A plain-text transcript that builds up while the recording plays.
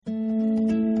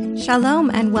Shalom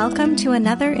and welcome to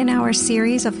another in our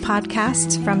series of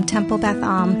podcasts from Temple Beth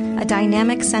Am, a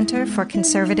dynamic center for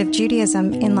conservative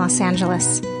Judaism in Los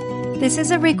Angeles. This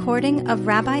is a recording of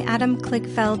Rabbi Adam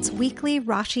Kligfeld's weekly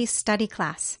Rashi study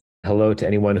class. Hello to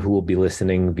anyone who will be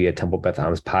listening via Temple Beth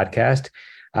Am's podcast.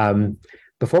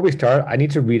 Before we start, I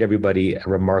need to read everybody a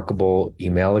remarkable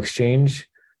email exchange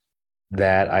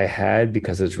that I had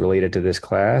because it's related to this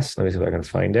class. Let me see if I can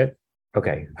find it.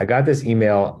 Okay, I got this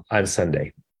email on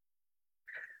Sunday.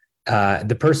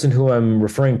 The person who I'm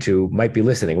referring to might be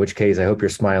listening, in which case I hope you're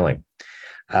smiling.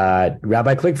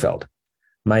 Rabbi Kligfeld,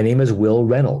 my name is Will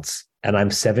Reynolds, and I'm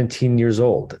 17 years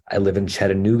old. I live in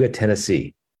Chattanooga,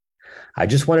 Tennessee. I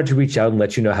just wanted to reach out and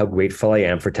let you know how grateful I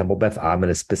am for Temple Beth Am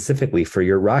and specifically for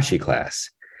your Rashi class.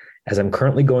 As I'm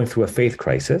currently going through a faith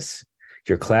crisis,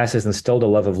 your class has instilled a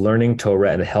love of learning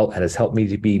Torah and has helped me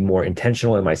to be more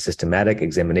intentional in my systematic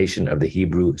examination of the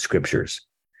Hebrew scriptures.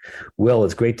 Will,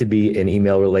 it's great to be in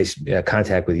email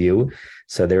contact with you.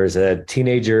 So there is a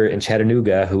teenager in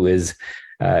Chattanooga who is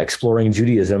exploring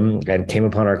Judaism and came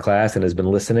upon our class and has been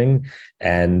listening.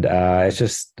 And it's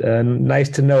just nice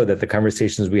to know that the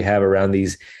conversations we have around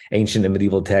these ancient and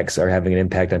medieval texts are having an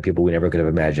impact on people we never could have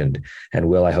imagined. And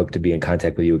Will, I hope to be in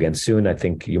contact with you again soon. I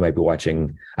think you might be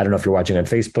watching. I don't know if you're watching on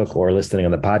Facebook or listening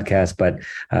on the podcast, but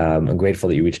I'm grateful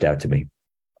that you reached out to me.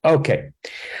 Okay.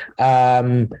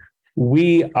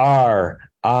 We are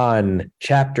on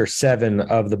chapter 7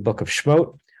 of the book of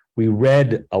Shemot. We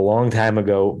read a long time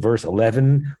ago, verse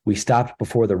 11. We stopped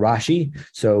before the Rashi.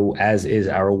 So as is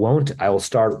our wont, I will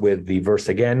start with the verse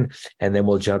again, and then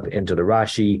we'll jump into the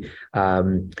Rashi.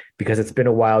 Because it's been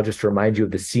a while, just to remind you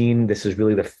of the scene, this is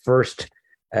really the first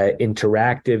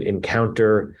interactive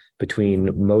encounter between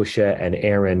Moshe and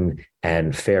Aaron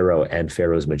and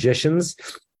Pharaoh's magicians.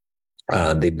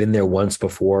 They've been there once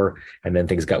before, and then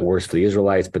things got worse for the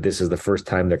Israelites, but this is the first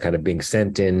time they're kind of being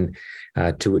sent in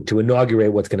to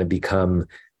inaugurate what's going to become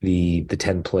the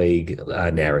 10 plague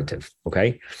narrative.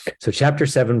 Okay, so chapter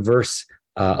 7, verse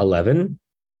 11.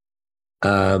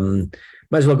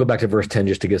 Might as well go back to verse 10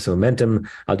 just to give some momentum.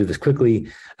 I'll do this quickly.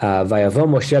 Vayavo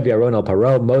Moshe b'Aaron al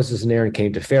Paro. Moses and Aaron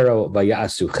came to Pharaoh,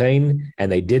 vaya'asu chen,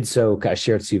 and they did so,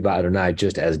 ka'asher tziva Adonai,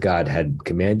 just as God had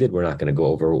commanded. We're not going to go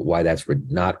over why that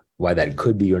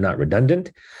could be or not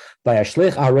redundant.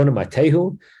 Vayashlech Aaron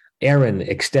matehu. Aaron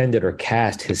extended or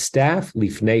cast his staff,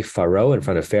 lifnei Pharaoh, in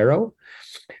front of Pharaoh,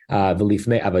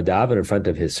 v'lifnei avadav, and in front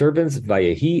of his servants,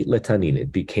 vayehi letanin.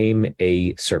 It became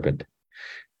a serpent.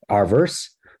 Our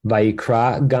verse.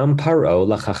 Vayikra gam paro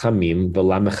lachachamim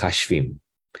v'lamechashvim.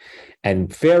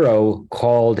 And Pharaoh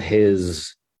called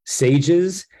his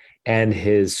sages and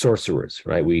his sorcerers,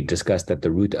 right? We discussed that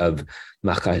the root of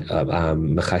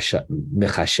mechashef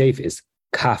is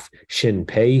kaf shin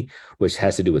pei, which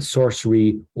has to do with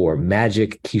sorcery or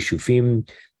magic, kishufim.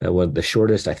 The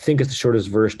shortest, I think it's the shortest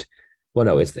verse. Well,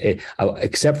 no,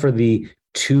 except for the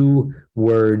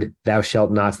 2-word "thou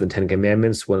shalt not" in the 10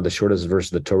 Commandments. One of the shortest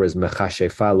verses of the Torah is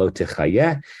 "Mechashefa lo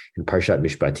techayeh" in Parshat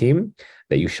Mishpatim,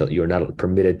 that you are not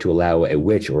permitted to allow a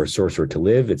witch or a sorcerer to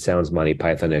live. It sounds Monty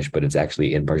Pythonish, but it's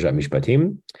actually in Parshat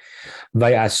Mishpatim.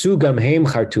 Vayasu gam heim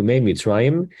chartumei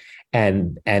Mitzrayim,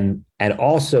 and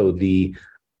also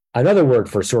another word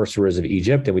for sorcerers of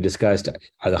Egypt, and we discussed the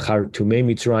chartumei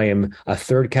Mitzrayim. A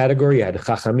third category, you had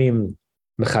chachamim,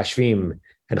 mechashvim,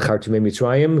 and Chartumei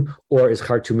Mitzrayim, or is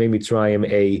Chartumei Mitzrayim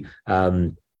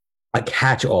a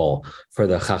catch-all for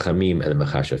the Chachamim and the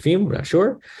Mechashafim? We're not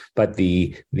sure, but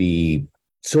the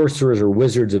sorcerers or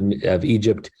wizards of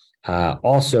Egypt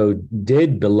also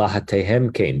did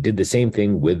Belahatehem Kain, did the same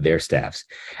thing with their staffs.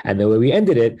 And the way we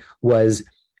ended it was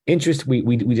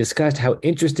we discussed how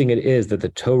interesting it is that the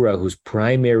Torah, whose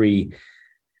primary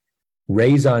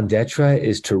raison d'etre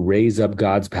is to raise up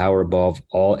God's power above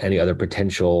any other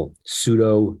potential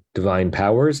pseudo-divine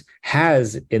powers,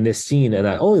 has in this scene, and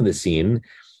not only in this scene,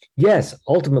 yes,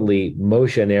 ultimately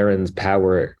Moshe and Aaron's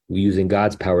power, using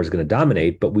God's power, is going to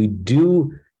dominate, but we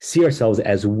do see ourselves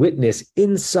as witness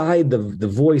inside the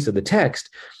voice of the text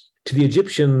to the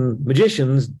Egyptian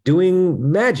magicians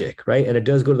doing magic, right? And it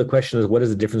does go to the question of what is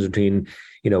the difference between,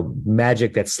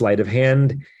 magic that's sleight of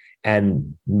hand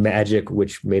and magic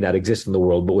which may not exist in the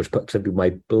world, but which some people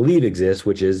might believe exists,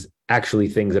 which is actually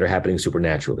things that are happening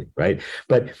supernaturally, right?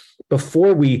 But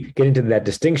before we get into that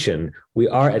distinction, we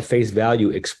are at face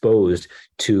value exposed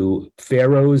to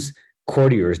Pharaoh's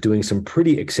courtiers doing some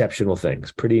pretty exceptional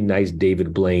things, pretty nice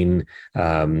David Blaine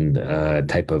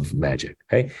type of magic.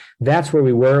 Okay, that's where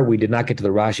we were. We did not get to the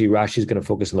Rashi. Rashi is going to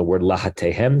focus on the word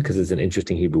lahatehem because it's an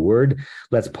interesting Hebrew word.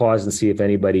 Let's pause and see if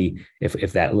anybody,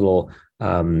 if that little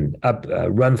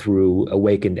run through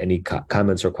awakened any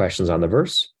comments or questions on the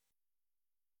verse.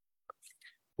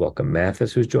 Welcome,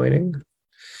 Mathis, who's joining.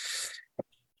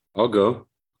 I'll go.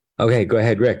 Okay, go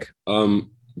ahead, Rick.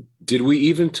 Did we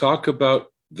even talk about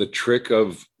the trick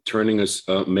of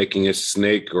making a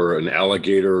snake or an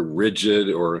alligator rigid?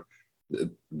 Or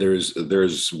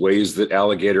there's ways that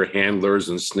alligator handlers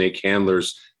and snake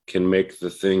handlers can make the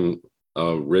thing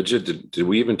rigid. Did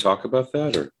we even talk about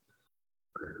that? Or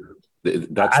I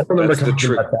don't remember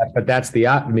talking about that, but that's the.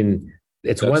 I mean,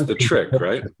 it's one the trick,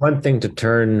 right? It's one thing to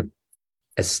turn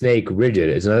a snake rigid.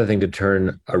 It's another thing to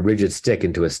turn a rigid stick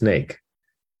into a snake.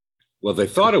 Well, they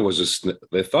thought it was a stick.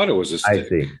 I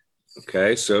see.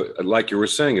 Okay, so like you were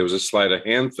saying, it was a sleight of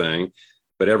hand thing,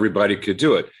 but everybody could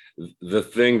do it. The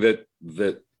thing that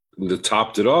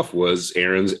topped it off was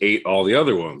Aaron's ate all the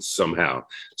other ones somehow.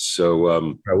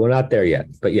 So we're not there yet,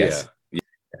 but yes,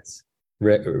 yes.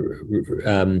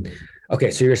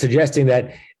 Okay, so you're suggesting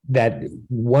that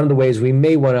one of the ways we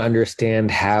may want to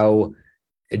understand how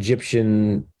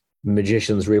Egyptian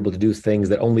magicians were able to do things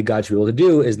that only God should be able to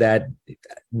do is that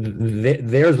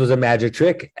theirs was a magic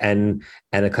trick and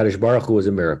a Kadosh Baruch Hu was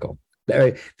a miracle.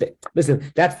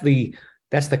 Listen, that's the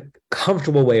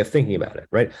comfortable way of thinking about it,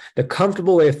 right? The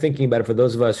comfortable way of thinking about it for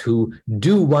those of us who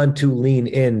do want to lean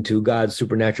into God's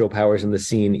supernatural powers in the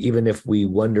scene, even if we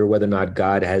wonder whether or not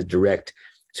God has direct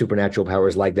supernatural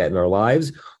powers like that in our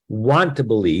lives, want to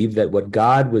believe that what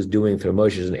God was doing through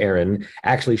Moses and Aaron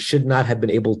actually should not have been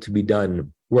able to be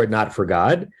done were it not for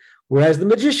God. Whereas the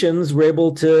magicians were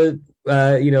able to,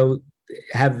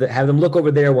 have them look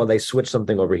over there while they switch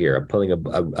something over here. I'm pulling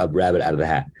a rabbit out of the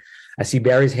hat. I see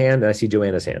Barry's hand and I see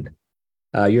Joanna's hand.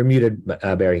 You're muted,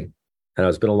 Barry. I know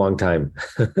it's been a long time.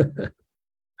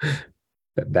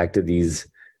 Back to these.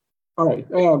 All right.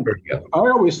 I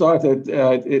always thought that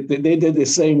they did the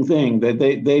same thing, that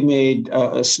they made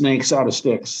snakes out of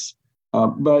sticks.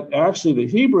 But actually, the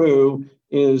Hebrew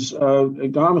is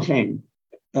gamchem,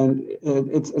 and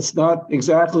it's not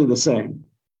exactly the same.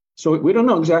 So we don't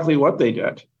know exactly what they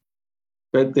did,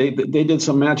 but they did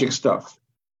some magic stuff.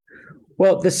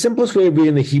 Well, the simplest way of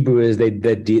reading the Hebrew is they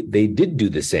did do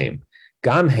the same.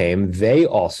 Gamhem, they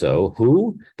also,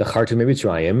 the Chartumei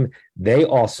Mitzrayim, they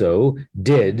also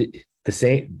did the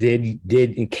same,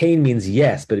 did Cain means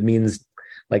yes, but it means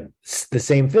like the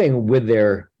same thing with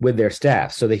their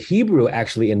staff. So the Hebrew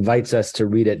actually invites us to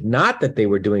read it, not that they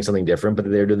were doing something different, but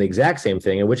that they're doing the exact same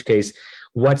thing, in which case,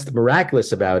 what's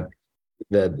miraculous about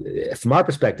from our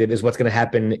perspective is what's going to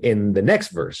happen in the next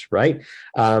verse, right?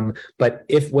 But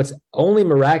if what's only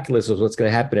miraculous is what's going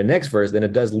to happen in the next verse, then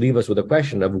it does leave us with a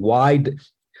question of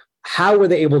how were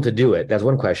they able to do it? That's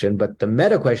one question. But the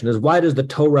meta question is, why does the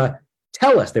Torah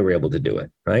tell us they were able to do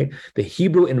it, right? The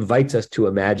Hebrew invites us to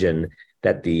imagine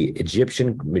that the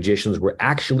Egyptian magicians were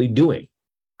actually doing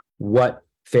what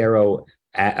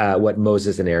what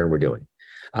Moses and Aaron were doing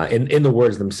in the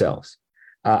words themselves.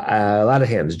 A lot of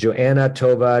hands. Joanna,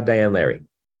 Tova, Diane, Larry.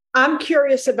 I'm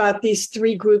curious about these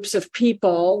three groups of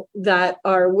people that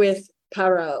are with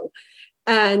Paro.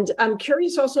 And I'm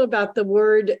curious also about the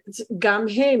word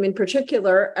gamhem in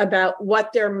particular, about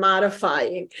what they're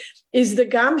modifying. Is the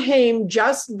gamhem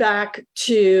just back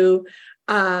to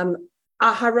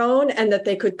Aharon and that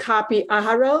they could copy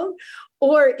Aharon?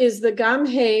 Or is the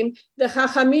gamhem, the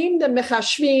chachamim, the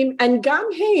mechashvim, and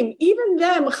gamhem, even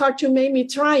them, Chartumei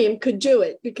Mitzrayim, could do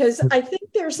it? Because I think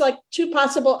there's like two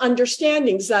possible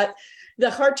understandings, that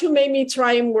the Chartumei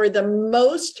Mitzrayim were the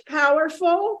most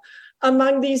powerful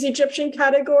among these Egyptian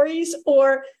categories,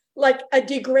 or like a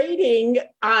degrading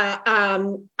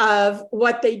of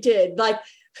what they did. Like,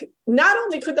 not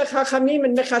only could the chachamim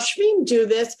and mechashvim do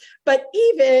this, but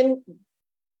even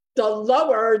the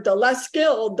lower, the less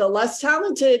skilled, the less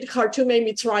talented Chartumei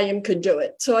Mitzrayim could do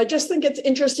it. So I just think it's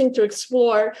interesting to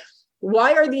explore,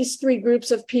 why are these three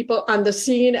groups of people on the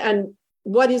scene, and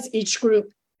what is each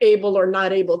group able or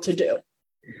not able to do?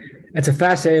 It's a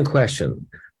fascinating question.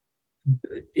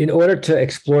 In order to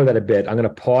explore that a bit, I'm going to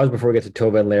pause before we get to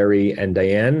Tova and Larry and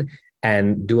Diane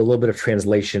and do a little bit of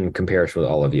translation comparison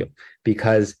with all of you,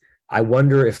 because I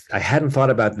wonder if I hadn't thought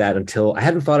about that until I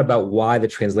hadn't thought about why the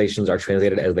translations are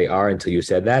translated as they are until you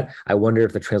said that. I wonder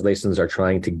if the translations are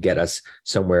trying to get us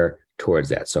somewhere towards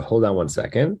that. So hold on one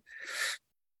second.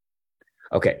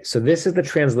 Okay, so this is the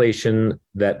translation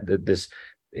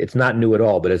it's not new at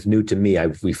all, but it's new to me.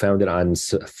 We found it on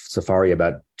Safari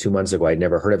about 2 months ago. I'd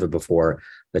never heard of it before.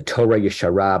 The Torah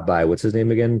Yeshara by, what's his name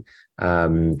again?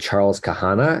 Charles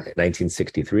Kahana,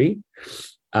 1963.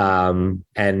 And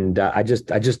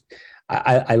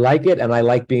I like it, and I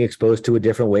like being exposed to a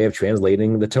different way of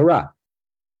translating the Torah.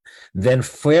 Then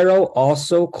Pharaoh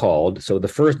also called, so the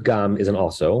first gam is an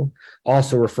also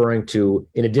referring to,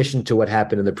 in addition to what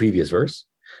happened in the previous verse.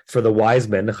 for the wise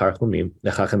men, the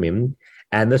Chachamim,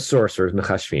 and the sorcerers,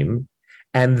 Mechashvim,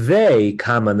 and they,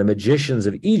 the magicians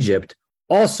of Egypt,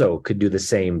 also could do the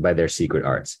same by their secret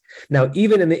arts. Now,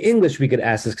 even in the English, we could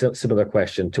ask a similar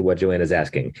question to what Joanna is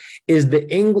asking. Is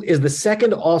the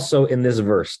second also in this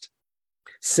verse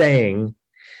saying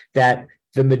that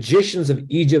the magicians of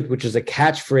Egypt, which is a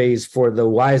catchphrase for the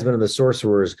wise men and the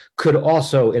sorcerers, could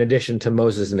also, in addition to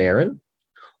Moses and Aaron?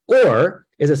 Or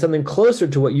is it something closer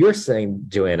to what you're saying,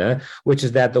 Joanna, which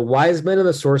is that the wise men and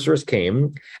the sorcerers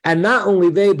came, and not only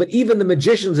they, but even the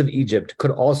magicians of Egypt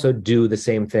could also do the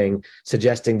same thing,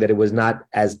 suggesting that it was not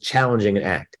as challenging an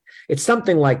act. It's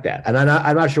something like that. And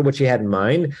I'm not sure what she had in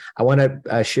mind. I want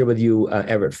to share with you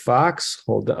Everett Fox.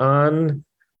 Hold on.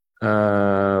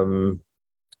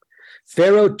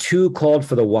 Pharaoh too called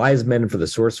for the wise men and for the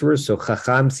sorcerers. So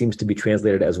Chacham seems to be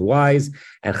translated as wise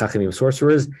and Chachamim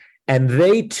sorcerers. And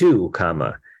they too,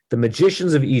 the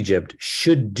magicians of Egypt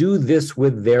should do this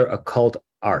with their occult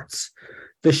arts.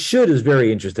 The should is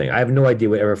very interesting. I have no idea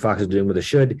what Everett Fox is doing with the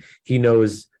should. He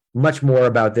knows much more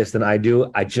about this than I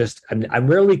do. I'm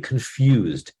rarely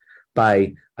confused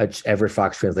by Everett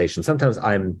Fox translation. Sometimes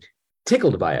I'm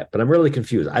tickled by it, but I'm really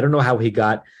confused. I don't know how he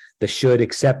got the should,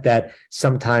 except that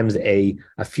sometimes a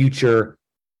future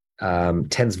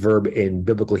tense verb in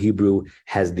biblical Hebrew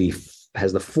has the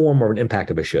form or an impact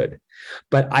of a should.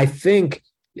 But I think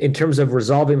in terms of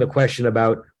resolving the question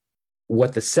about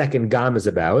what the second gam is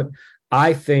about,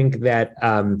 I think that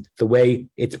the way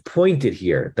it's pointed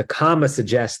here, the comma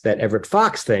suggests that Everett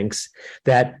Fox thinks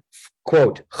that,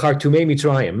 quote, Chartumei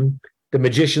Mitzrayim, the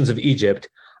magicians of Egypt,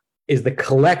 is the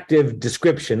collective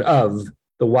description of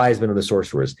the wise men and the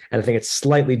sorcerers. And I think it's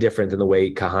slightly different than the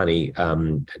way Kahani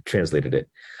translated it.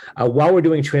 While we're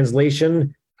doing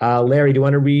translation, Larry, do you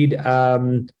want to read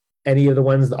any of the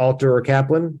ones, the Alter or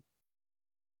Kaplan?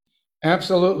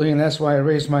 Absolutely, and that's why I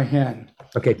raised my hand.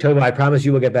 Okay, Tova, I promise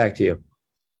you we'll get back to you.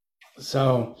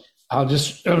 So I'll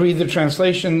just read the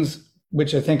translations,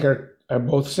 which I think are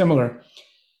both similar.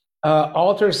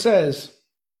 Alter says,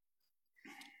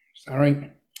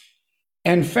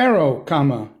 and Pharaoh,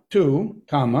 too,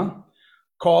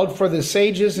 called for the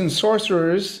sages and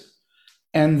sorcerers,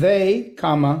 and they,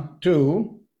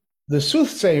 too, the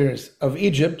soothsayers of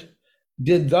Egypt,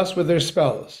 did thus with their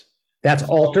spells. That's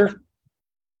Alter?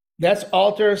 That's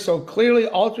Alter. So clearly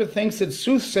Alter thinks that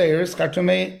soothsayers,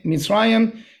 Chartumei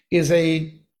Mitzrayim, is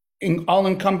a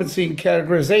all-encompassing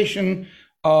categorization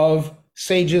of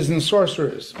sages and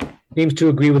sorcerers. Seems to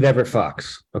agree with Everett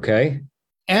Fox, okay?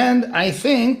 And I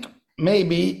think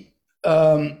maybe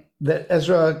that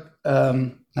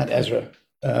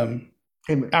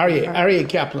Aryeh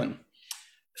Kaplan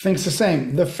thinks the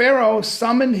same. The Pharaoh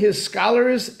summoned his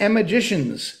scholars and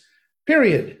magicians,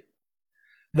 period.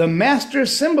 The master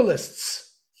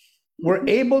symbolists were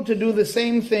able to do the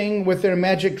same thing with their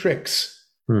magic tricks.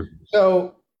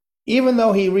 So even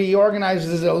though he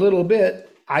reorganizes it a little bit,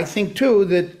 I think too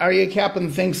that Aryeh Kaplan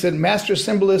thinks that master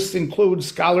symbolists include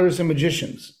scholars and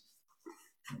magicians.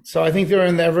 So I think they're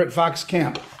in the Everett Fox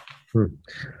camp.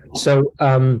 So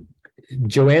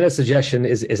Joanna's suggestion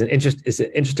is an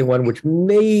interesting one, which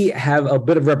may have a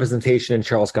bit of representation in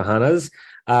Charles Kahana's,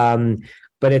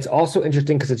 but it's also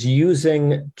interesting because it's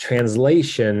using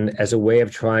translation as a way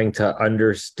of trying to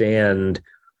understand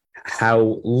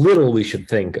how little we should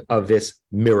think of this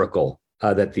miracle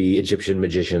that the Egyptian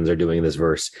magicians are doing in this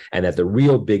verse, and that the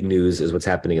real big news is what's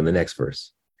happening in the next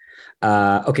verse.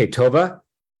 Okay, Tova?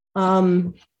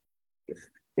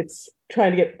 It's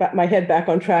trying to get my head back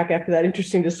on track after that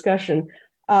interesting discussion.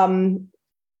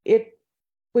 It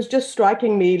was just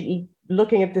striking me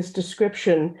looking at this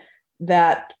description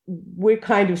that we're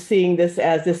kind of seeing this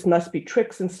as this must be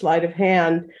tricks and sleight of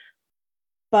hand.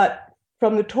 But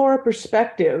from the Torah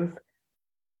perspective,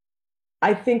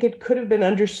 I think it could have been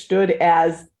understood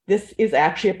as this is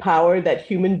actually a power that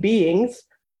human beings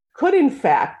could in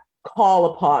fact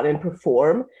call upon and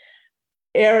perform.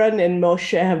 Aaron and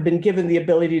Moshe have been given the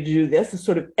ability to do this, a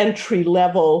sort of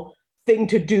entry-level thing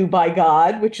to do by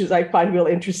God, which is I find real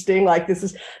interesting. Like this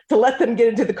is to let them get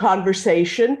into the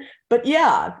conversation. But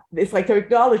yeah, it's like they're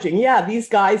acknowledging, yeah, these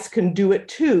guys can do it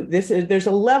too. There's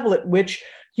a level at which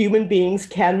human beings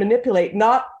can manipulate,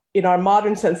 not in our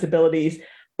modern sensibilities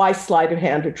by sleight of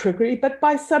hand or trickery, but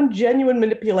by some genuine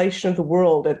manipulation of the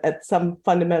world at some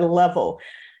fundamental level.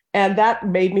 And that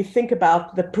made me think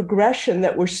about the progression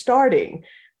that we're starting.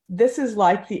 This is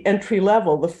like the entry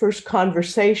level, the first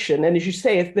conversation. And as you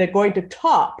say, they're going to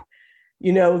top,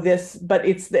 this, but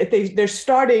they're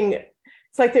starting,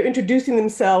 it's like they're introducing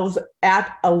themselves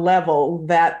at a level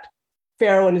that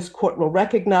Pharaoh and his court will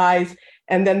recognize.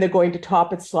 and then they're going to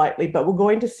top it slightly. But we're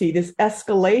going to see this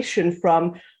escalation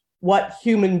from what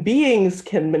human beings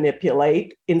can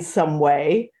manipulate in some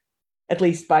way, at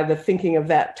least by the thinking of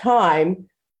that time,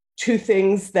 to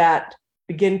things that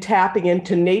begin tapping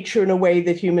into nature in a way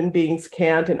that human beings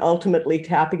can't, and ultimately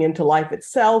tapping into life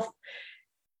itself,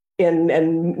 and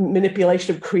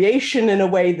manipulation of creation in a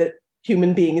way that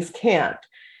human beings can't.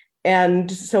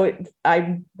 And so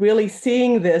I'm really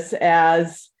seeing this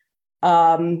as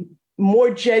more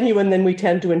genuine than we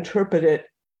tend to interpret it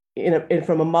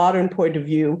from a modern point of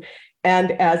view,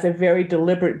 and as a very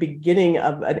deliberate beginning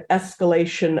of an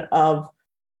escalation of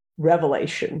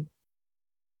revelation.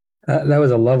 That was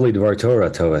a lovely Dvar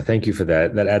Torah, Tova. Thank you for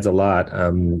that. That adds a lot,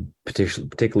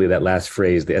 particularly that last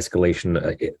phrase, the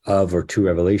escalation of or to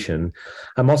revelation.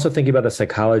 I'm also thinking about the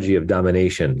psychology of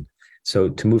domination. So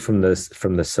to move from the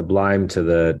sublime to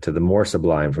the more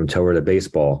sublime, from Torah to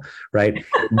baseball, right?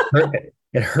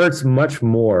 It hurts much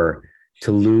more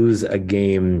to lose a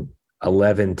game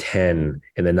 11-10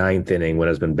 in the ninth inning when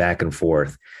it's been back and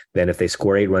forth than if they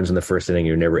score 8 runs in the first inning,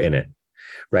 you're never in it.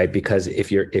 Right, because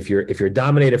if you're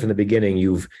dominated from the beginning,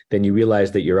 then you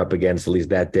realize that you're up against, at least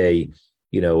that day,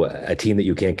 a team that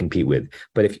you can't compete with.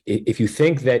 But if you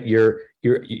think that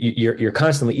you're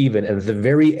constantly even, and at the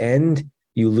very end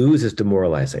you lose, is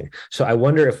demoralizing. So I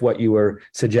wonder if what you were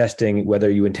suggesting, whether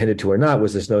you intended to or not,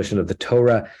 was this notion of the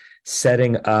Torah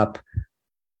setting up,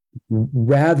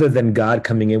 rather than God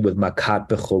coming in with Makat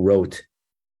Bechorot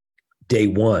day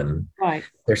one. Right.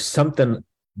 There's something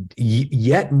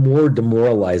yet more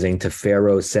demoralizing to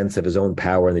Pharaoh's sense of his own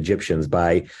power and the Egyptians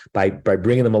by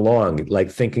bringing them along,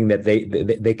 like thinking that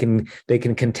they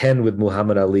can contend with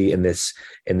Muhammad Ali in this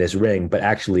ring, but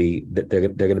actually they're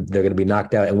going to be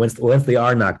knocked out. And once they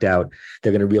are knocked out,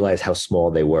 they're going to realize how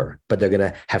small they were, but they're going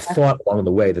to have thought along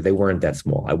the way that they weren't that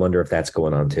small. I wonder if that's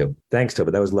going on too. Thanks, Toba.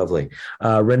 That was lovely.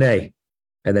 Renee,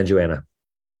 and then Joanna.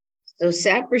 So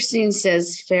Saperstein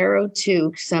says Pharaoh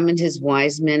too summoned his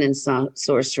wise men and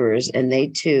sorcerers, and they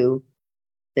too,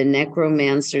 the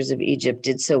necromancers of Egypt,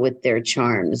 did so with their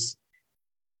charms.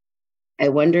 I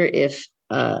wonder if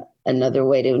another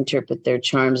way to interpret their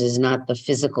charms is not the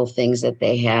physical things that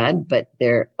they had, but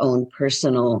their own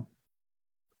personal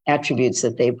attributes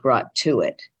that they brought to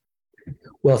it.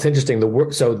 Well, it's interesting. The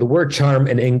word charm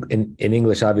in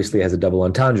English obviously has a double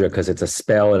entendre because it's a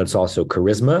spell and it's also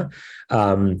charisma.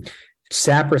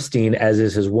 Saperstein, as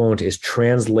is his wont, is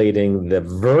translating the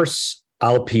verse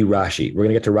al pi Rashi. We're going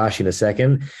to get to Rashi in a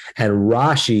second, and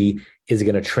Rashi is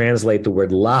going to translate the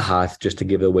word lahat, just to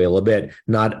give it away a little bit,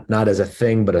 not as a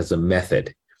thing, but as a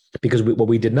method. Because what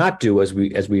we did not do, as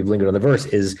we've lingered on the verse,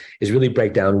 is really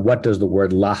break down what does the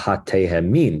word lahat tehem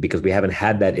mean, because we haven't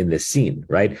had that in this scene,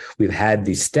 right? We've had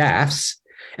these staffs,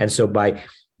 and so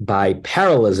by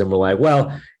parallelism, we're like,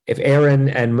 well, if Aaron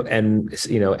and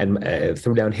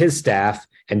threw down his staff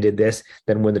and did this,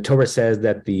 then when the Torah says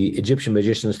that the Egyptian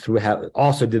magicians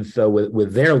also did so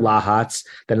with their lahats,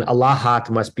 then a lahat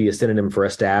must be a synonym for a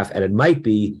staff, and it might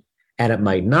be, and it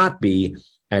might not be.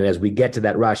 And as we get to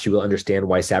that Rashi, we'll understand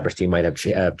why Saperstein might have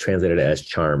translated it as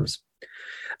charms.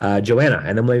 Joanna,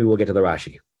 and then maybe we'll get to the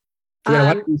Rashi.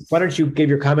 Joanna, why don't you give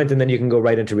your comment, and then you can go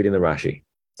right into reading the Rashi.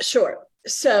 Sure.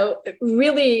 So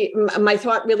really, my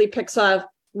thought really picks up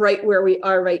right where we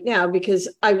are right now, because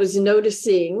I was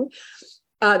noticing,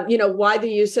 why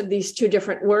the use of these two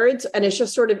different words. And it's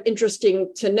just sort of interesting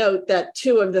to note that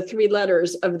 2 of the 3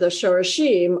 letters of the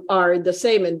Shorashim are the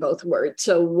same in both words.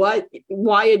 So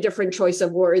why a different choice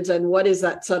of words, and what is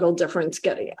that subtle difference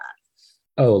getting at?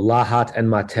 Oh, lahat and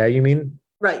mateh, you mean?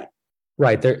 Right.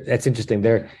 Right. That's interesting.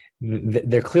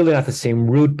 They're clearly not the same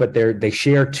root, but they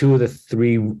share 2 of the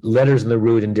 3 letters in the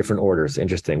root in different orders.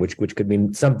 Interesting, which could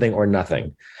mean something or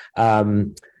nothing.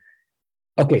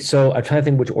 Okay, so I'm trying to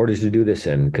think which orders to do this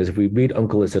in, because if we read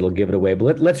Unkelos, it'll give it away.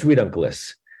 But let's read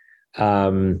Unkelos,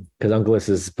 because Unkelos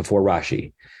is before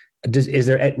Rashi.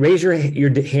 Raise your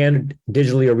hand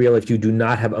digitally or real if you do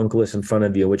not have Unkelos in front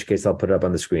of you, in which case I'll put it up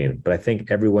on the screen. But I think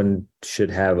everyone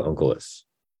should have Unkelos.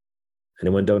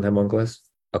 Anyone don't have Unkelos?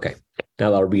 Okay,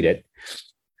 now I'll read it.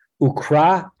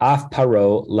 Ukra af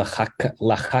paro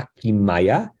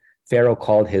lachakimaya. Pharaoh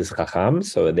called his chacham,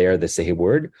 so there the same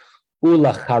word.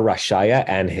 Ulacharashaya,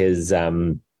 and his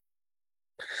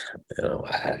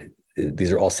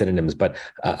these are all synonyms, but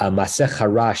masech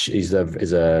harash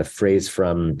is a phrase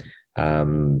from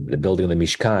the building of the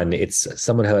Mishkan. It's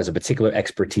someone who has a particular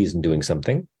expertise in doing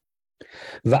something.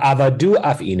 Va'avadu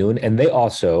af inun, and they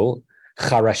also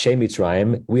charashe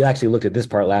Mitzrayim. We actually looked at this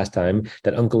part last time,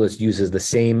 that Unkelos uses the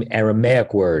same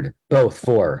Aramaic word both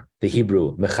for the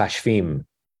Hebrew mechashvim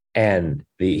and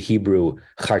the Hebrew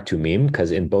chartumim,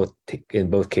 because in both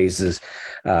cases,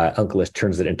 Onkelos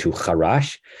turns it into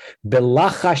charash.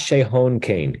 Belachash shehon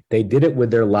kain. They did it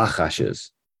with their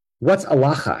lachashes. What's a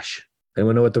lachash?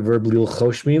 Anyone know what the verb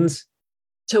lilchosh means?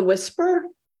 To whisper?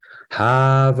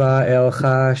 Hava el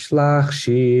lach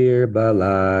shir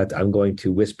balat. I'm going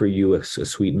to whisper you a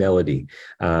sweet melody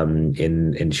in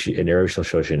Erev Shel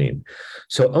Shoshanim.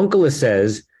 So Onkelos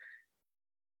says,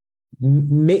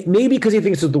 maybe because he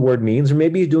thinks what the word means, or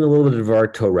maybe he's doing a little bit of our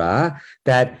Torah,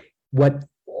 that what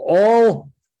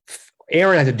all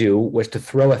Aaron had to do was to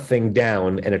throw a thing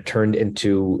down and it turned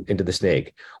into the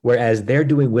snake. Whereas they're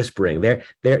doing whispering,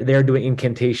 they're doing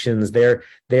incantations, they're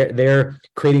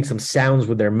creating some sounds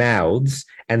with their mouths,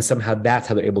 and somehow that's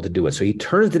how they're able to do it. So he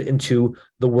turns it into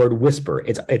the word whisper.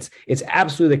 It's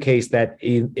absolutely the case that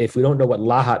if we don't know what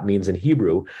lahat means in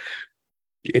Hebrew,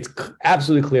 it's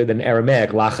absolutely clear that in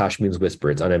Aramaic, lachash means whisper.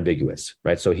 It's unambiguous,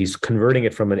 right? So he's converting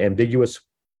it from an ambiguous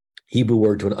Hebrew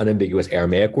word to an unambiguous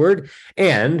Aramaic word.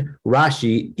 And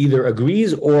Rashi either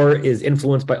agrees or is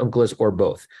influenced by Onkelos or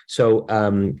both. So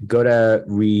go to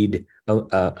read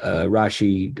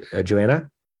Rashi,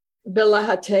 Joanna.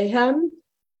 Belahatehem,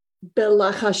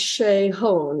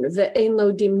 belachashehon, ve'en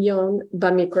lo dimyon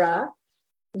bamikra,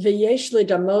 ve'yesh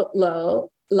lidamot lo,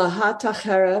 lahat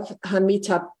hacherev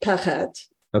hamitapechet.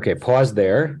 Okay, pause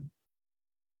there.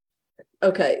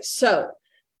 Okay, so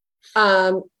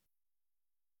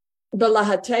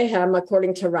Belahatehem,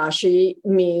 according to Rashi,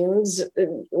 means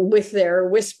with their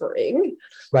whispering.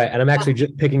 Right, and I'm actually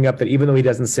just picking up that even though he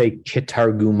doesn't say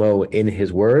kitargumo in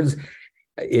his words,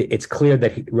 it's clear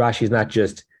that Rashi is not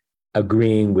just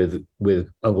agreeing with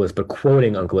Onkelos, but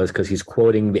quoting Onkelos because he's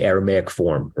quoting the Aramaic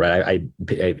form, right? I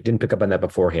didn't pick up on that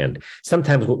beforehand.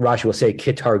 Sometimes Rashi will say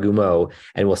kitargumo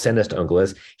and will send us to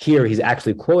Onkelos. Here, he's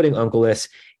actually quoting Onkelos.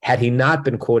 Had he not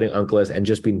been quoting Onkelos and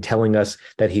just been telling us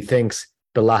that he thinks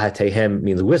Belahatehem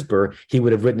means whisper, he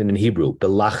would have written it in Hebrew,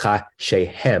 Belacha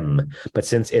shehem. But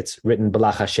since it's written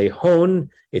Belacha shehon,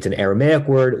 it's an Aramaic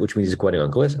word, which means he's quoting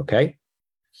Onkelos, okay?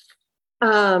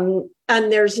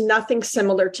 And there's nothing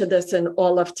similar to this in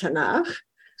all of Tanakh.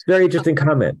 It's a very interesting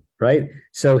comment, right?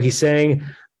 So he's saying,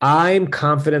 I'm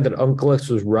confident that Onkelos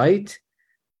was right,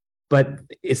 but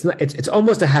it's not. It's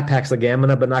almost a hapax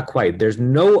legamina, but not quite. There's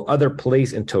no other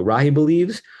place in Torah, he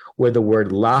believes, where the word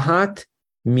lahat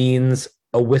means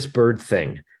a whispered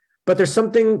thing. But there's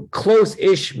something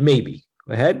close-ish, maybe.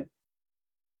 Go ahead.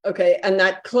 Okay, and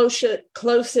that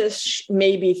closest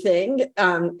maybe thing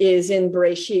is in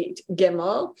Bereshit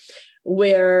Gimel,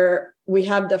 where we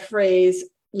have the phrase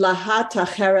lahat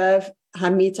hacherev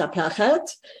hamitapechet,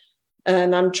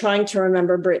 and I'm trying to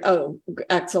remember. Oh,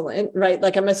 excellent! Right,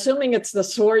 like I'm assuming it's the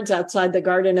swords outside the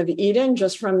Garden of Eden,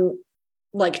 just from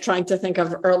like trying to think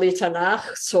of early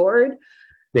Tanakh sword.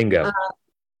 Bingo.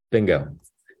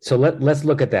 So let's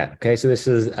look at that. Okay, so this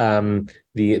is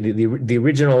the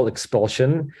original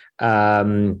expulsion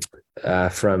from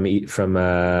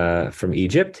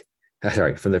Egypt.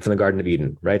 Sorry, from the Garden of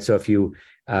Eden, right? So if you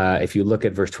look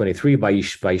at verse 23,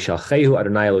 Vayishalchehu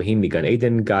Adonai Elohim migan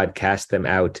Eden, God cast them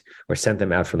out or sent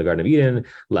them out from the Garden of Eden,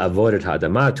 la'avod et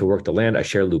ha'adama, to work the land,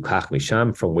 asher lukach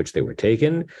misham, from which they were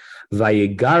taken.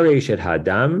 Vayigaresh et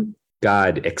hadam,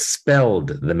 God expelled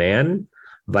the man.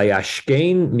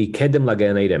 Vayashkein mikedem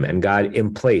lagan Eden, and God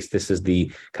in place. This is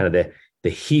the kind of the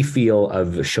he feel of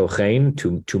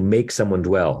shochein, to make someone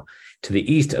dwell to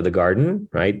the east of the garden,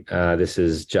 right? This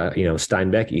is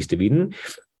Steinbeck, east of Eden.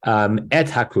 Et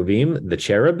hakruvim, the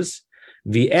cherubs.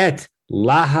 V'et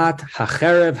lahat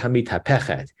hacherev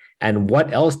hamitapechet. And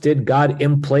what else did God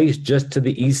in place just to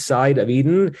the east side of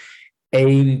Eden?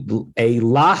 A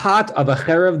lahat of a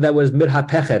cherev that was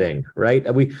midhapechetting, right?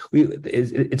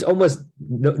 It's almost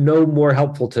no more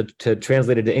helpful to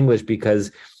translate it to English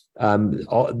because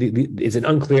it's an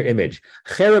unclear image.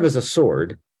 Cherev is a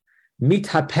sword.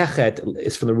 Mithapechet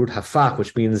is from the root hafach,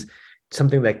 which means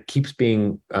something that keeps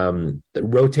being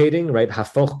rotating, right?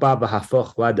 Hafoch ba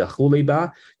v'hafoch ba dechuli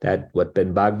ba. That what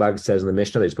Ben Bagbag says in the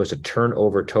Mishnah, they're supposed to turn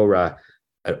over Torah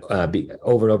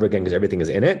over and over again because everything is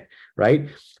in it, right?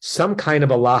 Some kind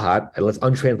of a lahat, let's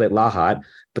untranslate lahat,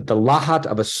 but the lahat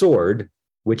of a sword,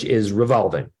 which is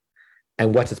revolving.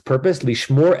 And what's its purpose?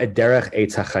 Lishmor ederech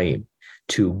eitz hachaim,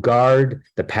 to guard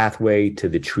the pathway to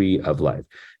the tree of life.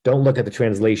 Don't look at the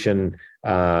translation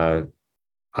on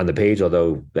the page,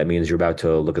 although that means you're about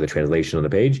to look at the translation on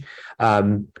the page.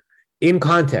 In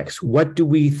context, what do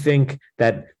we think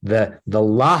that the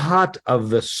lahat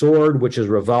of the sword which is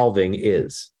revolving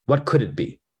is? What could it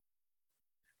be?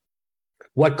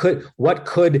 What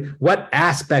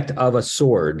aspect of a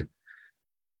sword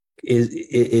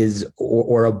is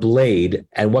or a blade.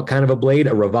 And what kind of a blade?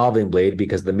 A revolving blade,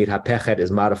 because the mitapechet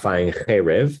is modifying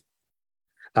cherev.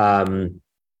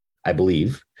 I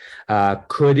believe.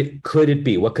 Could it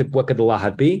be? What could the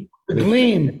lahat be?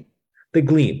 Gleam. The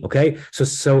gleam. Okay.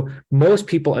 So most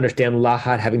people understand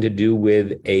lahat having to do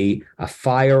with a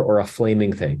fire or a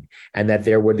flaming thing, and that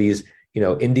there were these,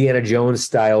 Indiana Jones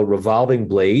style revolving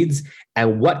blades.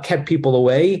 And what kept people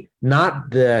away? Not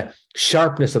the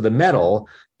sharpness of the metal,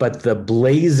 but the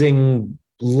blazing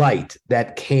light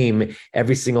that came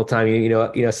every single time.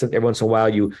 Every once in a while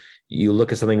you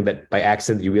look at something that by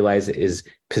accident you realize is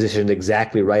positioned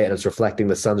exactly right and it's reflecting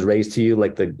the sun's rays to you,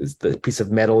 like the piece of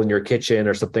metal in your kitchen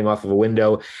or something off of a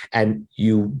window, and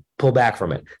you pull back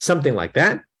from it, something like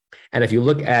that. And if you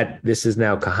look at, this is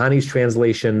now Kahani's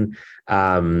translation, he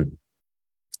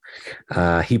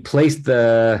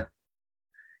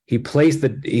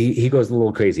goes a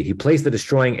little crazy. He placed the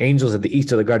destroying angels at the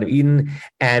east of the Garden of Eden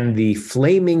and the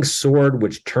flaming sword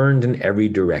which turned in every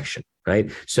direction,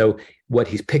 right? So what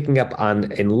he's picking up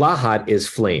on in lahat is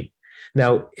flame.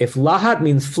 Now, if lahat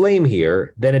means flame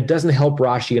here, then it doesn't help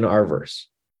Rashi in our verse,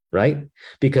 right?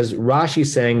 Because Rashi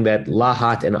is saying that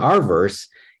lahat in our verse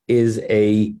is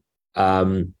a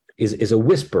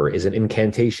whisper, is an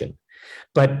incantation.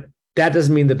 But that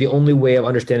doesn't mean that the only way of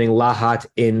understanding lahat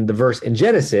in the verse in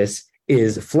Genesis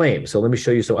is flame. So let me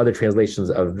show you some other translations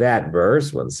of that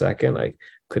verse. 1 second. I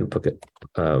couldn't put it.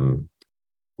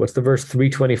 What's the verse?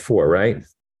 324, right?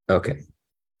 Okay.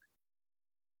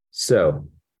 So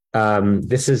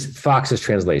this is Fox's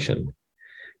translation.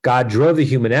 God drove the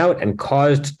human out and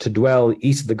caused to dwell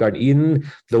east of the Garden of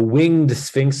Eden the winged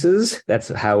sphinxes. That's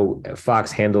how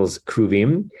Fox handles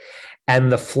kruvim. And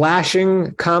the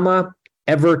flashing,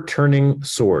 ever-turning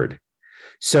sword.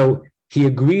 So he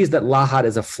agrees that lahat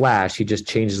is a flash. He just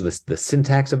changes the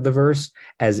syntax of the verse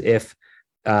as if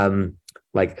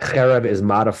like cherev is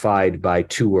modified by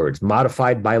two words,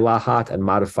 modified by lahat and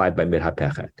modified by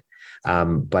mitapechet,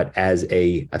 but as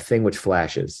a thing which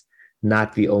flashes.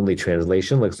 Not the only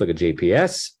translation. Let's look at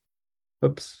JPS.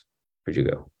 Oops, where'd you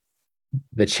go?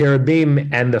 The cherubim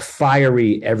and the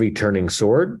fiery every-turning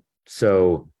sword.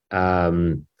 So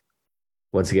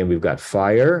once again, we've got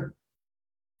fire,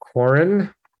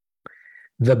 Korin,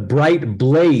 the bright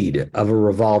blade of a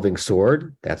revolving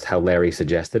sword. That's how Larry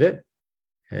suggested it.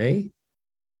 Okay.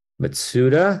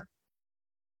 Matsuda,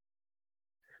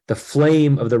 the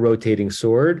flame of the rotating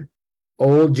sword.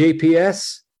 Old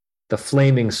JPS, the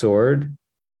flaming sword.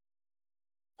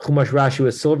 Chumash Rashi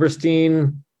with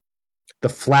Silverstein, the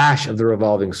flash of the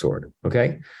revolving sword.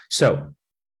 Okay. So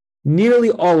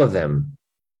nearly all of them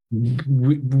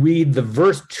read the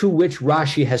verse to which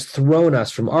Rashi has thrown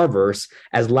us from our verse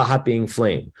as lahat being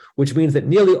flame, which means that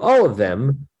nearly all of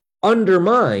them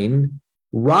undermine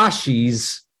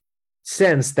Rashi's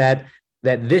sense that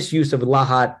this use of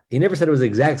lahat, he never said it was the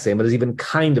exact same, but is even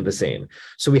kind of the same.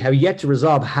 So we have yet to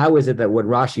resolve how is it that when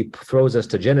Rashi throws us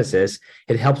to Genesis,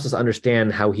 it helps us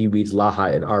understand how he reads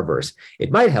lahat in our verse.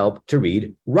 It might help to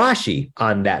read Rashi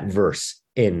on that verse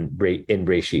in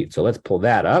Breshit. So let's pull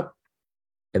that up.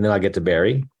 And then I'll get to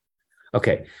Barry.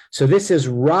 Okay, so this is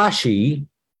Rashi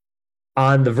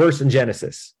on the verse in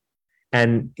Genesis.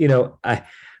 And,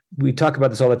 we talk about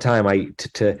this all the time.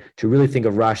 To really think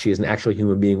of Rashi as an actual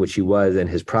human being, which he was, and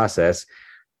his process.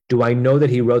 Do I know that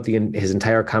he wrote his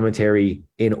entire commentary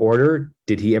in order?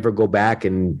 Did he ever go back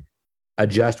and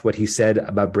adjust what he said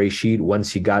about Breshit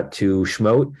once he got to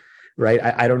Shemot? Right?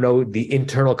 I don't know the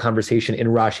internal conversation in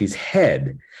Rashi's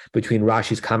head between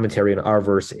Rashi's commentary in our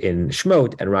verse in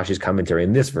Shemot and Rashi's commentary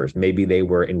in this verse. Maybe they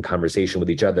were in conversation with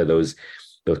each other, those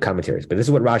commentaries. But this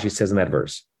is what Rashi says in that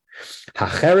verse.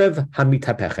 Hacherev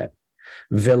hamitapechet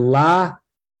vela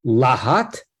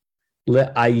lahat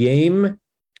le'ayim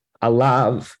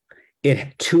alav. It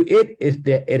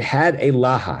had a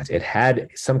lahat. It had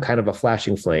some kind of a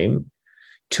flashing flame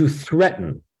to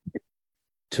threaten,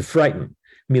 to frighten.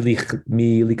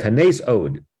 Milikanes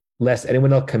od, lest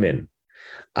anyone else come in.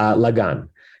 Lagan.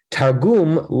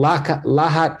 Targum lahat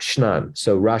shnan.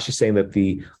 So Rashi is saying that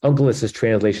the Uncle's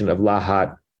translation of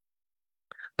lahat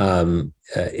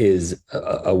is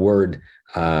a word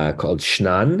called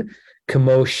shnan.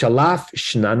 Kamo shalaf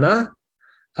shnana,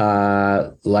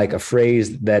 like a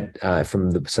phrase that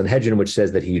from the Sanhedrin, which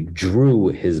says that he drew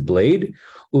his blade.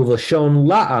 Uvashon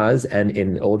laaz, and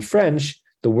in Old French,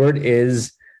 the word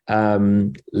is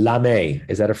lame.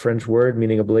 Is that a French word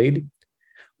meaning a blade?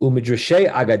 Umidrashe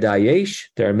agadayesh.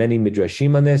 There are many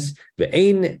midrashim on this.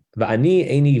 Ve'ein va'ani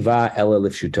eini va ela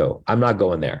lifshuto. I'm not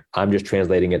going there. I'm just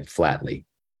translating it flatly,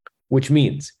 which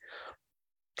means,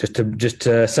 just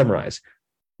to summarize,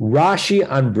 Rashi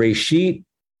on Breshit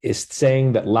is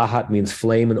saying that lahat means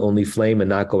flame and only flame and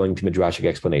not going to midrashic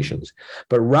explanations.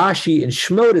 But Rashi in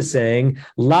Shemot is saying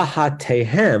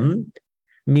lahatehem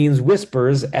means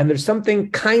whispers, and there's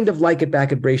something kind of like it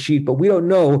back at Breshit, but we don't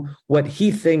know what he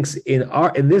thinks in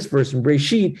this verse in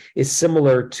Breshit is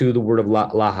similar to the word of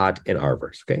lahat in our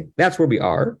verse. Okay, that's where we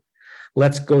are.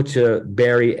 Let's go to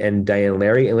Barry and Diane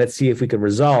Larry, and let's see if we can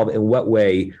resolve in what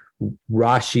way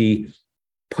Rashi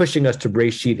pushing us to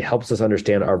Breshit helps us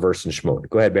understand our verse in Shemot.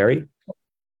 Go ahead, Barry.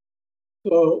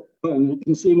 So,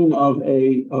 conceiving of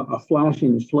a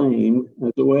flashing flame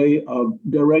as a way of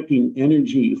directing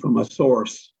energy from a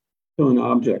source to an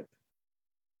object.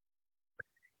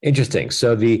 Interesting.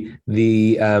 So the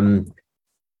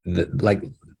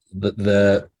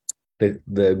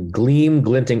gleam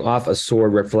glinting off a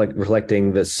sword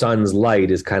reflecting the sun's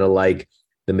light is kind of like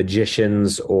the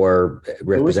magicians or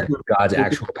represent God's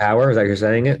actual power. Is that how you're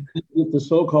saying it? The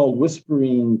so-called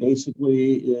whispering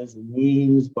basically is a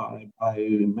means by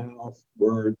mouth,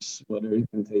 words, whatever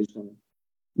incantation,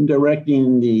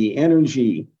 directing the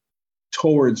energy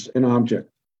towards an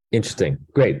object. Interesting.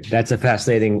 Great. That's a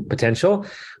fascinating potential.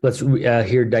 Let's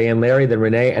hear Diane Larry, then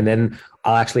Renee, and then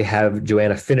I'll actually have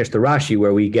Joanna finish the Rashi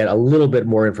where we get a little bit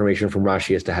more information from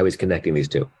Rashi as to how he's connecting these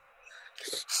two.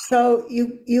 So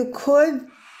you could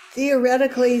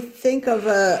theoretically think of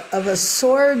a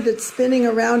sword that's spinning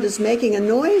around as making a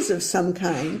noise of some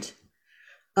kind,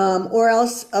 or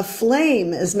else a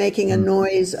flame is making a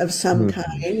noise of some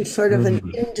kind, sort of an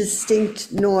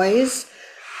indistinct noise,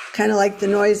 kind of like the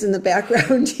noise in the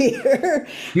background here.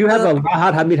 You have a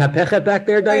Lahat Hamid HaPechet back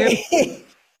there, Diane?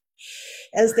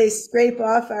 As they scrape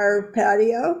off our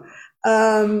patio.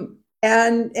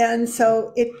 And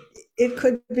so it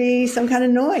could be some kind of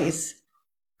noise.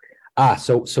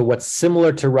 So what's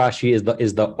similar to Rashi is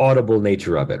the audible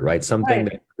nature of it, right? Something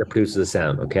that produces a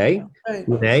sound, okay? Right.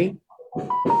 Renee?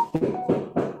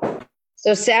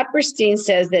 So Saperstein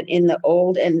says that in the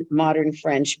old and modern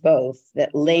French both,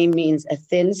 that lame means a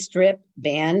thin strip,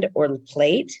 band, or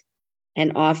plate,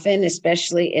 and often,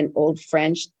 especially in Old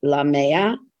French,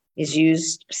 lamea is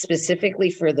used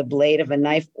specifically for the blade of a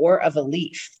knife or of a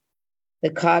leaf. The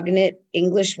cognate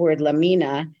English word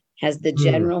lamina has the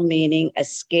general meaning a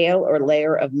scale or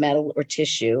layer of metal or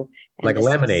tissue. Like a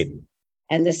laminate.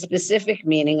 And the specific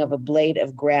meaning of a blade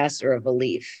of grass or of a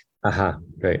leaf.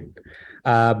 Great.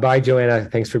 Bye, Joanna.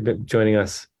 Thanks for joining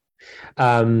us.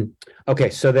 Okay,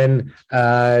 so then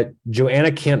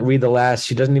Joanna can't read the last.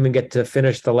 She doesn't even get to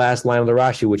finish the last line of the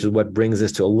Rashi, which is what brings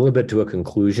us to a little bit to a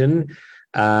conclusion.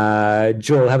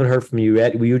 Joel, haven't heard from you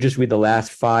yet. Will you just read the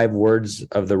last 5 words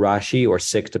of the Rashi, or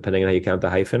 6, depending on how you count the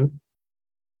hyphen?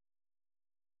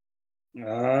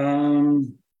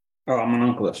 I'm an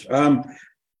English.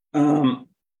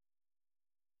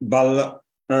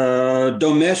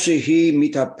 Domeshi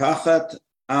mitapachat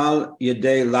al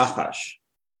yedei lachash.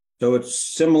 So it's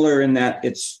similar in that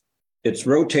it's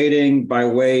rotating by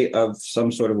way of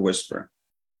some sort of whisper.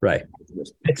 Right.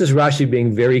 It's just Rashi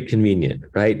being very convenient,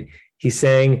 right? He's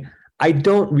saying, I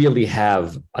don't really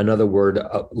have another word,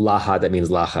 laha, that means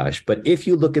lachash. But if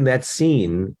you look in that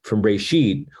scene from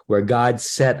Breshit, where God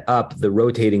set up the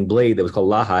rotating blade that was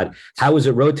called lahat, how was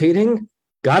it rotating?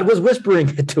 God was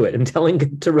whispering to it and telling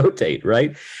it to rotate,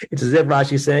 right? It's as if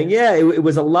Rashi's saying, it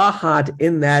was a lahat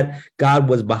in that God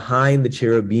was behind the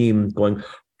cherubim going,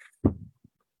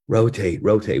 rotate,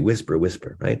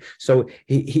 whisper, right? So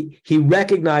he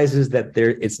recognizes that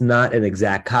it's not an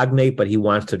exact cognate, but he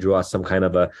wants to draw some kind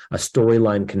of a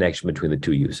storyline connection between the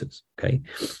two uses, okay?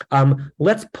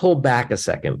 Let's pull back a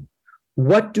second.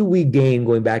 What do we gain,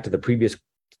 going back to the previous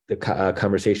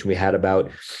conversation we had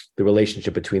about the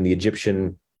relationship between the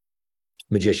Egyptian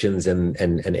magicians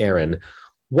and Aaron?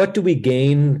 What do we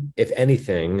gain, if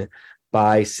anything,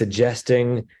 by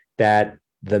suggesting that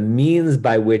the means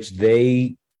by which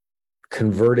they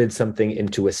converted something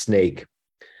into a snake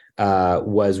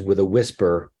was with a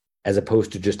whisper as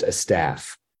opposed to just a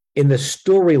staff? In the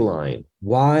storyline,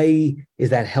 why is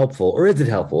that helpful, or is it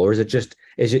helpful, or is it just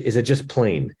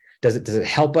plain? Does it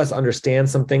help us understand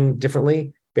something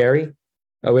differently, Barry?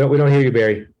 Oh, we don't hear you,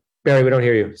 Barry. Barry, we don't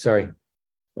hear you. Sorry.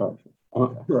 Right.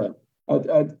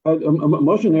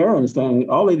 Moshe and Aaron saying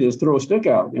all they did is throw a stick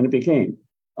out, and it became.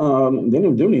 They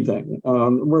didn't do anything.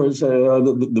 Whereas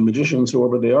the magicians,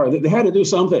 whoever they are, they had to do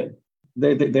something.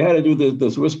 They had to do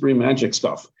this whispering magic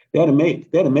stuff. They had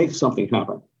to make something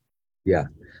happen. Yeah.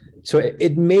 So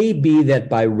it may be that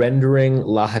by rendering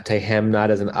lahatehem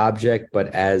not as an object but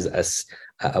as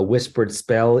a whispered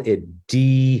spell, it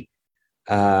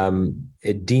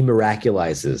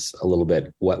demiraculizes a little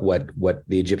bit what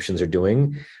the Egyptians are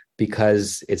doing,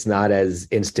 because it's not as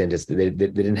instant. They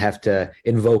didn't have to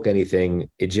invoke anything.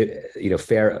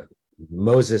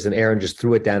 Moses and Aaron just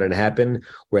threw it down and it happened,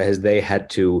 whereas they had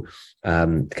to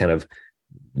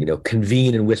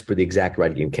convene and whisper the exact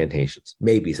right incantations.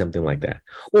 Maybe something like that.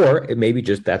 Or it may be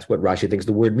just that's what Rashi thinks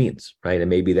the word means, right? And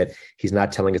maybe that he's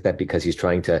not telling us that because he's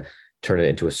trying to turn it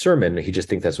into a sermon. He just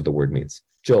thinks that's what the word means.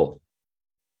 Joel.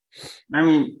 I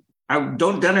mean, I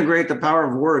don't denigrate the power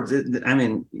of words.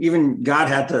 Even God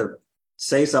had to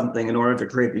say something in order to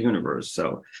create the universe.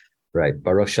 So, right.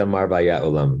 Baruch Shamar Vaya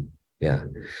Olam. Yeah.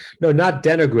 No, not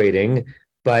denigrating,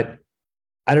 but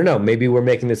I don't know. Maybe we're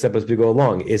making this up as we go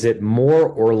along. Is it more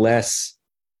or less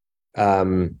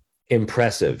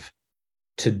impressive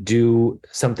to do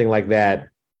something like that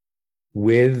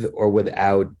with or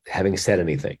without having said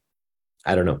anything?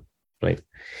 I don't know. Right.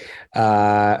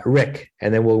 Rick,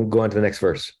 and then we'll go on to the next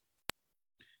verse.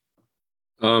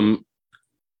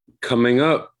 Coming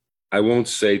up, I won't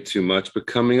say too much, but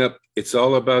coming up, it's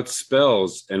all about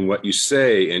spells and what you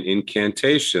say and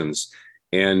incantations.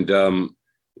 And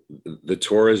the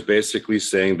Torah is basically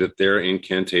saying that their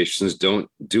incantations don't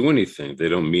do anything. They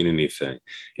don't mean anything.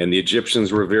 And the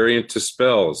Egyptians were very into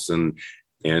spells. And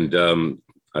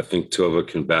I think Tova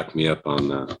can back me up on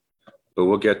that. But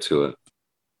we'll get to it.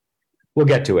 We'll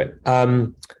get to it.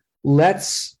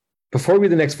 Before we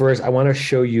read the next verse, I want to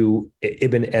show you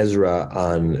Ibn Ezra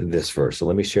on this verse. So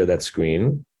let me share that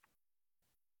screen.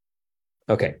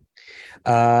 Okay.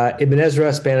 Ibn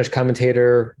Ezra, Spanish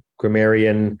commentator,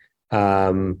 grammarian,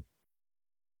 also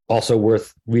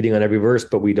worth reading on every verse,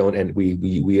 but we don't, and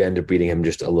we end up reading him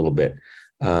just a little bit.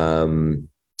 Let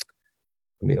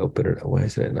me open it. Why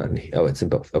is it not in here? Oh, it's in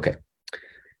both. Okay.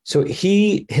 So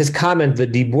his comment, the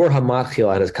Dibur HaMatchil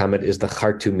on his comment is the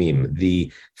Chartumim,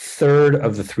 the third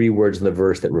of the three words in the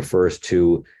verse that refers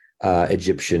to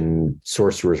Egyptian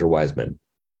sorcerers or wise men.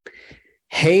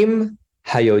 Haim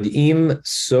Hayodim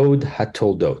Sod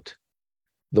HaToldot.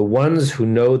 The ones who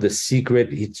know the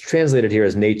secret, it's translated here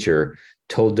as nature.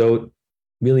 Toldot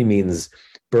really means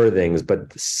birthings,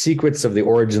 but the secrets of the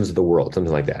origins of the world,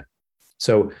 something like that.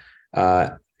 So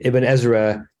Ibn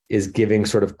Ezra is giving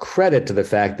sort of credit to the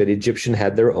fact that Egyptian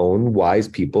had their own wise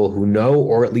people who know,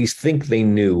 or at least think they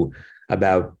knew,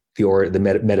 about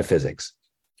the metaphysics.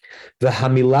 The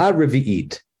Hamilah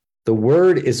Revi'it, the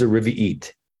word is a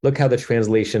Revi'it. Look how the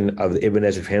translation of the Ibn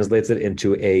Ezra translates it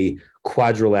into a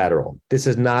quadrilateral. This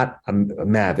is not a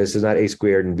math. This is not a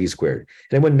squared and b squared.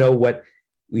 Anyone know what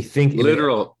we think?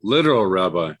 Literal,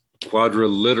 Rabbi.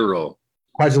 Quadrilateral,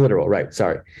 right.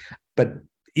 Sorry. But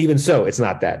even so, it's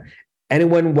not that.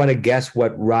 Anyone want to guess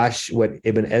what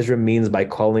Ibn Ezra means by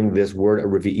calling this word a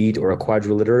revi'it or a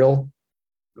quadrilateral?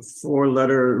 A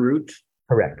 4-letter root.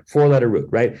 Correct. 4-letter root,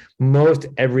 right? Most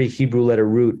every Hebrew letter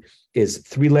root is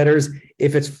 3 letters.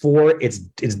 If it's 4, it's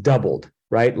doubled,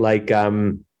 right? Like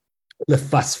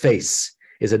lefasfes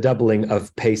is a doubling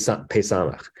of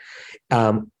pesamach.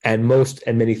 And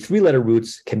many 3-letter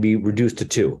roots can be reduced to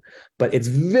 2. But it's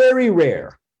very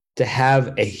rare to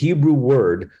have a Hebrew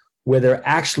word where there are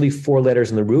actually 4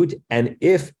 letters in the root. And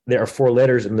if there are 4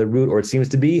 letters in the root, or it seems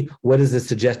to be, what does this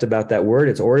suggest about that word?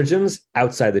 Its origins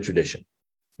outside the tradition,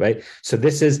 right? So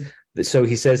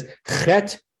he says,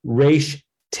 chet, resh,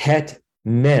 tet,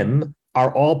 mem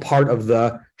are all part of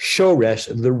the shoresh,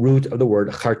 the root of the word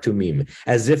chartumim,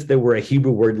 as if there were a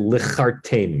Hebrew word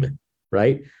lichartem,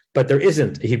 right? But there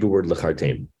isn't a Hebrew word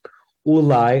lichartem.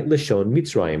 Ulai lashon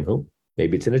mitzrayim,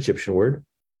 maybe it's an Egyptian word,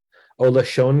 or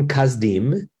lashon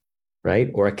kazdim,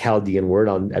 right? Or a Chaldean word.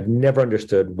 I've never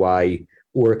understood why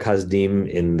Ur Kasdim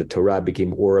in the Torah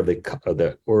became Ur of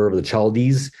the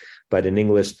Chaldees, but in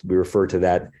English we refer to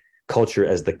that culture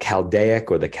as the Chaldaic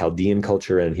or the Chaldean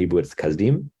culture, and in Hebrew it's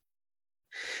Kasdim.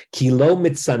 Kilo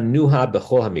mitzanuha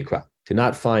bechol hamikra. Do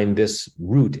not find this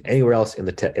root anywhere else in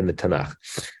the Tanakh.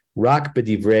 Rak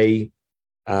b'divrei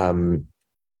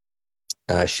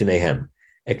shinehem,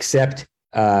 except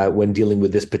when dealing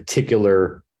with this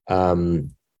particular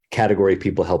category of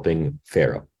people helping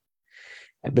Pharaoh.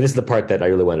 But this is the part that I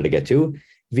really wanted to get to.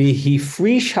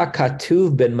 V'hifrish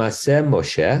hakatuv ben maseh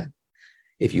Moshe.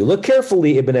 If you look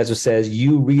carefully, Ibn Ezra says,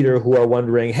 you reader who are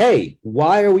wondering, hey,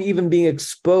 why are we even being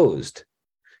exposed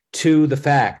to the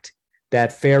fact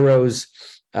that Pharaoh's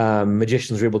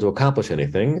magicians were able to accomplish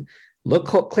anything?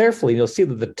 Look carefully, and you'll see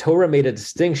that the Torah made a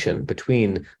distinction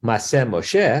between Maseh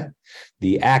Moshe,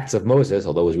 the acts of Moses,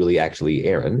 although it was really actually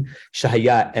Aaron,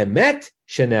 Shahaya Emet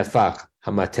Shenefach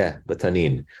Hamateh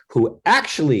Latanin, who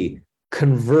actually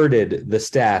converted the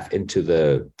staff into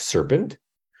the serpent,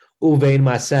 Uvein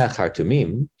Maseh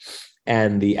Chartumim,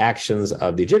 and the actions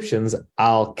of the Egyptians,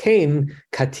 Al Kain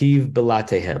Kativ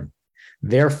Belatehem.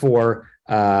 Therefore,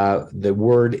 the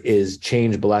word is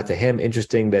changed b'latehem.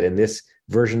 Interesting that in this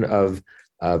version of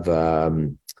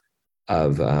Ibn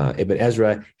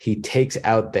Ezra, he takes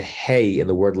out the hey in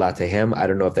the word latehem. I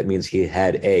don't know if that means he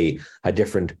had a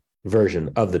different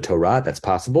version of the Torah. That's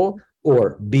possible.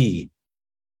 Or B,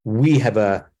 we have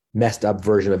a messed up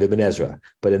version of Ibn Ezra.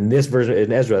 But in this version of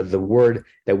Ibn Ezra, the word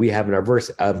that we have in our verse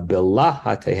of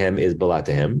b'latehem is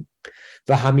b'latehem.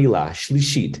 V'hamila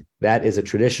shlishit, that is a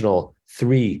traditional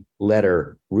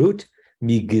 3-letter root.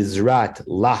 Migizrat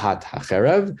lahat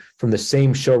hacherev, from the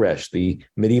same shoresh. The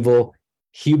medieval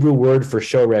Hebrew word for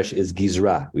shoresh is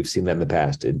gizra. We've seen that in the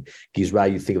past. In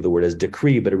gizra, you think of the word as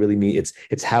decree, but it really means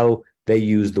it's how they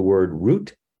use the word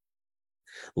root.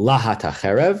 Lahat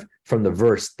hacherev, from the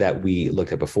verse that we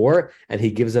looked at before, and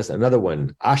he gives us another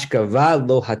one. Ashkava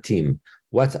lohatim.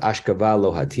 What's ashkava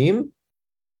lohatim?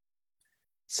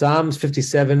 Psalms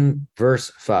 57,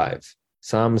 verse 5.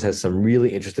 Psalms has some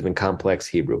really interesting and complex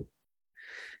Hebrew.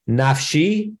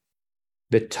 Nafshi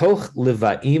betoch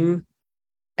levaim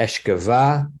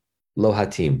eshkava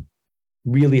lohatim.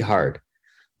 Really hard.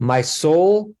 My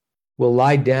soul will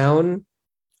lie down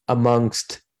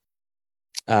amongst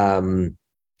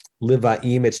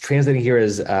levaim. It's translating here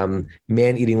as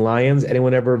man-eating lions.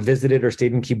 Anyone ever visited or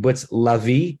stayed in kibbutz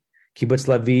Lavi? Kibbutz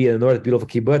Lavi in the north, beautiful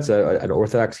kibbutz, an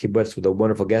Orthodox kibbutz with a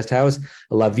wonderful guest house.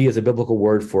 Lavi is a biblical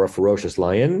word for a ferocious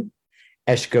lion.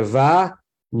 Eshkava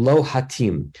lo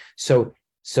hatim. So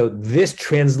this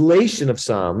translation of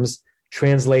Psalms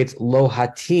translates lo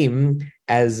hatim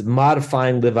as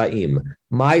modifying livaim.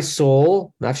 My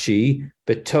soul, nafshi,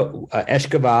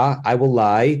 eshkava, I will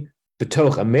lie,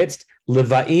 betoch, amidst,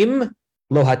 livaim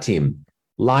lo hatim.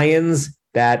 Lions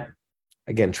that,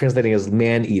 again, translating as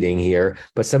man-eating here,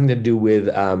 but something to do with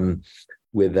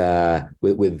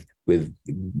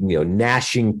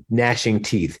gnashing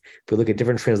teeth. If we look at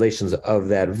different translations of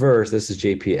that verse, this is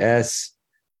JPS. Is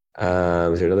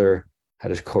there another? How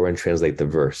does Koran translate the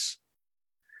verse?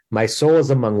 My soul is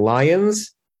among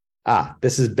lions.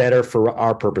 This is better for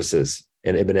our purposes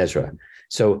in Ibn Ezra.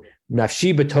 So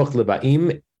nafshi betoch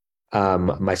lebaim.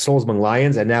 My soul is among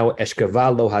lions, and now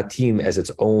eshkava lohatim as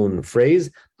its own phrase.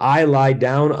 I lie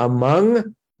down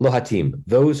among lohatim,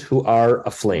 those who are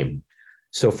aflame.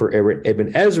 So for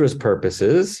Ibn Ezra's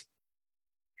purposes,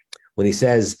 when he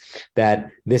says that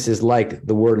this is like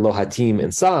the word lohatim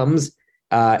in Psalms,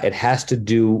 it has to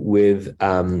do with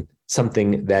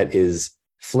something that is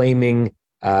flaming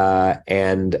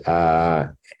and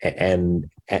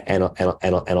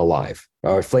alive,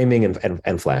 or flaming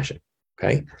and flashing.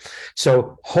 Okay,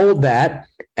 so hold that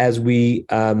as we.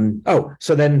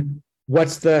 So then,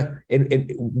 what's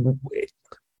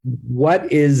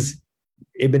what is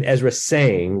Ibn Ezra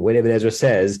saying when Ibn Ezra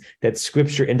says that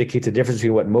Scripture indicates a difference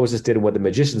between what Moses did and what the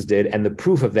magicians did, and the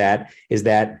proof of that is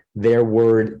that their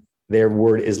word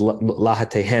is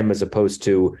lahatehem as opposed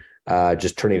to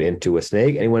just turning it into a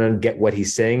snake. Anyone get what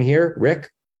he's saying here, Rick?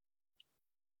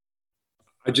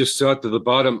 I just saw it to the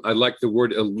bottom. I like the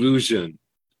word illusion.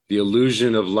 The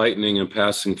illusion of lightning and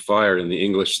passing fire in the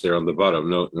English there on the bottom.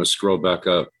 No, scroll back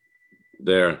up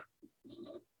there.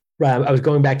 Right, I was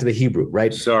going back to the Hebrew,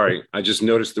 right? Sorry, I just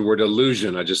noticed the word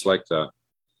illusion. I just like that.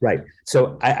 Right.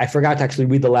 So I forgot to actually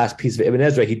read the last piece of Ibn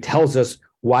Ezra. He tells us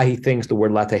why he thinks the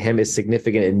word latehem is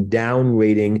significant in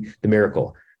downrating the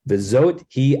miracle. V'zot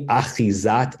hi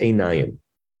achizat einayim.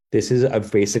 This is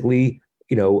basically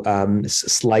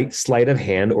sleight of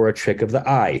hand or a trick of the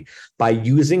eye. By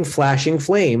using flashing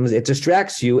flames, it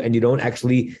distracts you and you don't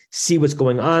actually see what's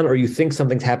going on, or you think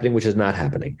something's happening which is not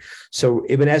happening. So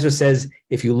Ibn Ezra says,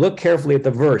 if you look carefully at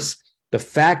the verse, the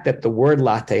fact that the word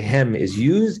latehem is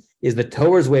used is the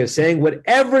Torah's way of saying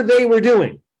whatever they were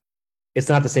doing, it's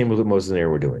not the same as what Moses and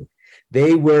Aaron were doing.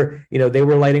 They were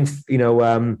lighting,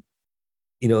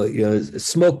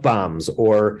 smoke bombs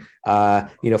or,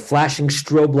 flashing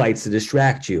strobe lights to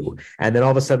distract you. And then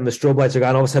all of a sudden the strobe lights are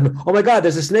gone. All of a sudden, oh my God,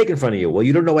 there's a snake in front of you. Well,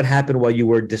 you don't know what happened while you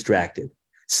were distracted.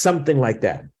 Something like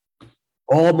that.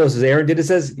 All Moses and Aaron did, it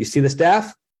says, you see the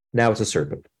staff? Now it's a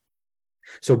serpent.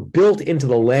 So built into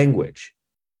the language,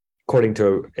 according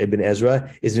to Ibn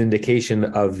Ezra, is an indication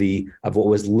of what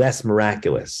was less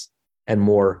miraculous and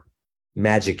more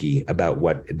magic-y about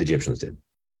what the Egyptians did.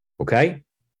 Okay?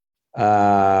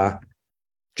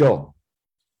 Joel.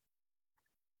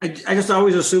 I just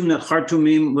always assumed that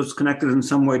Khartoumim was connected in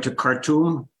some way to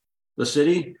Khartoum, the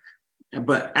city.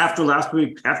 But after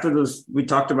we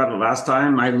talked about it last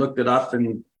time, I looked it up,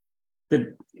 and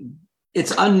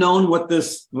it's unknown what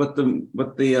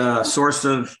the source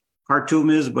of Khartoum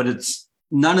is, but it's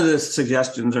none of the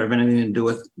suggestions have anything to do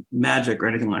with magic or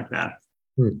anything like that.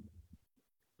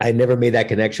 I never made that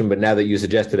connection, but now that you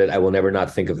suggested it, I will never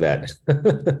not think of that.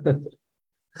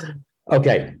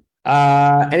 Okay.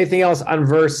 Anything else on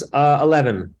verse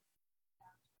 11?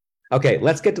 Okay,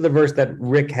 let's get to the verse that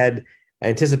Rick had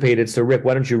anticipated. So, Rick,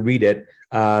 why don't you read it?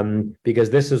 Because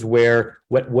this is where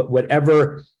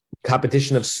whatever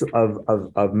competition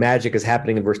of magic is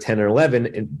happening in verse 10 and 11,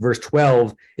 in verse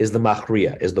 12 is the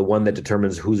machriya, is the one that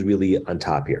determines who's really on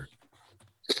top here.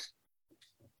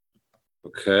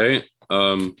 Okay.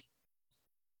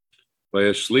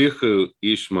 Vayashlichu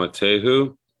ish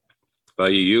matehu,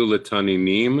 vayiyu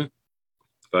letaninim,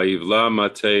 vayivla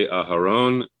mate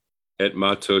Aharon et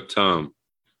matotam.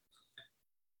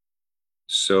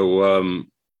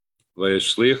 So,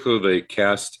 vayashlichu, they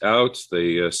cast out,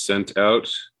 they sent out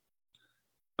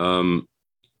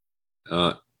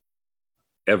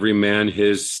every man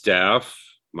his staff,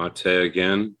 mate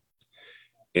again,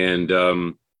 and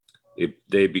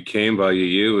they became,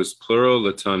 vayiyu is plural,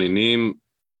 letaninim,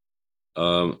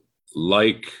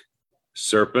 like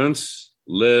serpents.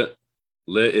 Le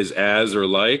is as or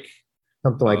like.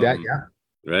 Something like that, yeah.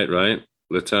 Right.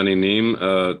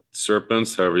 Letaninim,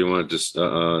 serpents, however you want to just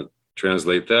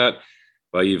translate that.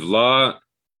 Vayivla,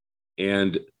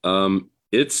 and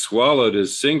it swallowed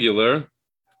is singular.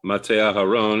 Mate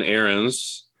Aharon,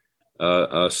 Aaron's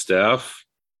staff,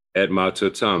 et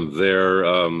matotam, their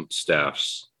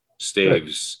staffs,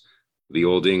 staves. Good. The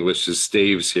Old English is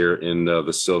staves here in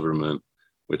the Silverman,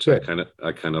 which Good.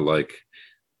 I kind of like.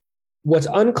 What's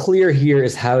unclear here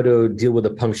is how to deal with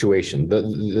the punctuation.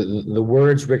 The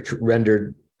words Rick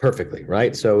rendered perfectly,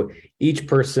 right? So each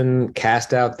person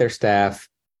cast out their staff,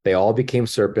 they all became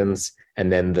serpents,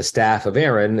 and then the staff of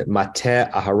Aaron, Mate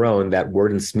Aharon, that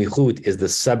word in smichut is the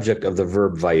subject of the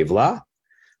verb vayivla.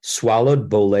 Swallowed,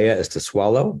 bolea is to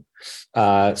swallow,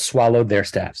 swallowed their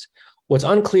staffs. What's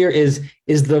unclear is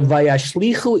the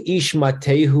vayashlichu ish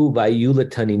matehu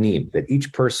vayulataninim, that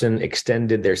each person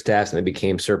extended their staffs and they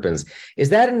became serpents. Is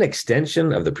that an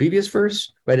extension of the previous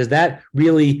verse? Right? Is that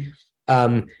really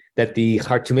that the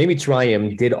Hartumei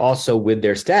Mitzrayim did also with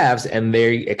their staffs, and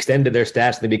they extended their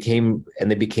staffs and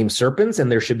they became serpents,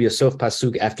 and there should be a sof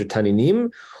pasuk after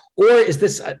taninim? Or is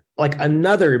this like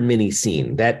another mini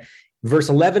scene that verse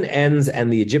 11 ends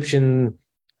and the Egyptian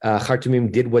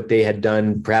Hartumim did what they had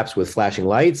done, perhaps with flashing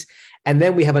lights. And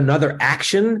then we have another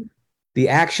action. The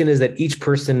action is that each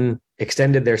person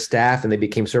extended their staff and they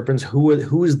became serpents. Who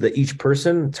is the each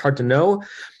person? It's hard to know.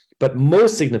 But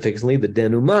most significantly, the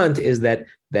denouement is that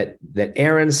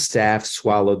Aaron's staff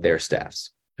swallowed their staffs.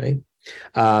 Right?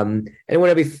 Anyone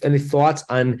have any thoughts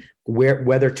on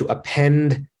whether to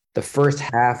append the first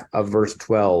half of verse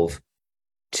 12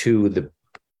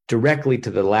 directly to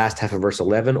the last half of verse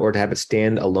 11, or to have it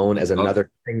stand alone as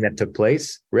another thing that took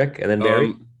place? Rick, and then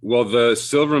Barry? Well, the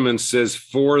Silverman says,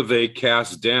 for they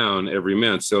cast down every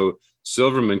man. So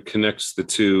Silverman connects the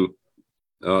two.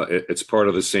 It's part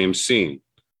of the same scene.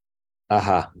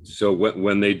 Uh-huh. So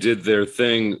when they did their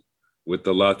thing with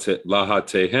the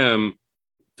Lahatehem,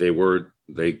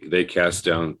 they cast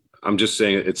down. I'm just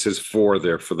saying it says for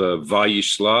there. For the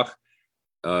Vayishlach,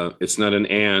 it's not an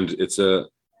and, it's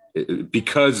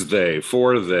because they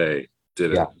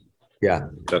did it. Yeah.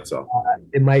 That's all.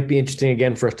 It might be interesting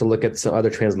again for us to look at some other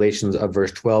translations of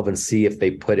verse 12 and see if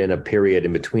they put in a period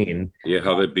in between. Yeah,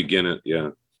 how they begin it. Yeah.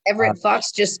 Everett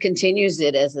Fox just continues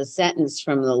it as a sentence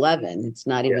from 11. It's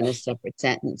not even a separate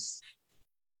sentence.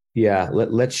 Yeah,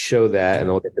 let's show that, and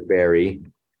I'll get to Barry.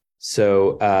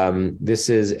 So this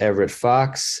is Everett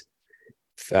Fox.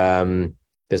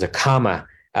 There's a comma.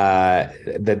 He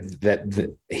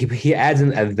adds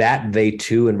in a that they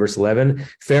too in verse 11.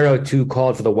 Pharaoh too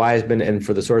called for the wise men and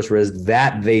for the sorcerers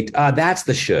that they that's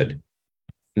the should.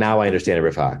 Now I understand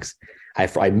Everett Fox.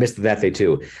 I missed that they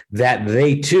too. That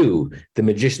they too, the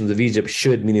magicians of Egypt,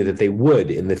 should, meaning that they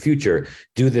would in the future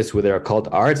do this with their occult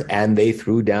arts, and they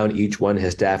threw down each one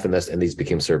his staff and these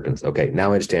became serpents. Okay,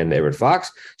 now I understand Everett Fox.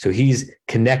 So he's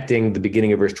connecting the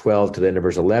beginning of verse 12 to the end of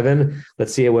verse 11.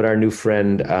 Let's see what our new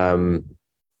friend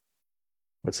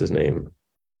what's his name?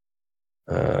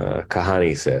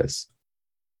 Kahani says.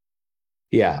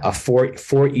 Yeah,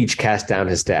 for each cast down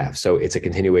his staff. So it's a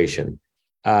continuation.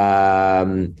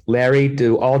 Larry,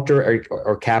 do Alter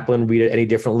or Kaplan read it any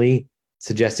differently,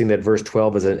 suggesting that verse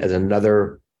 12 is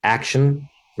another action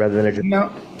rather than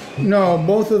No,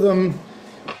 both of them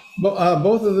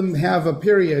have a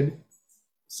period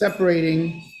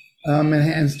separating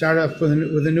and start off with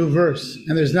a new verse.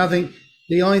 And there's nothing.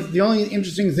 The only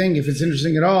interesting thing, if it's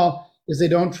interesting at all, is they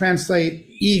don't translate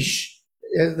each.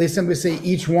 They simply say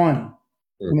each one.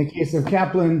 In the case of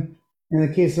Kaplan, in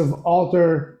the case of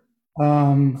Alter,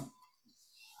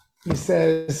 he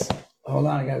says hold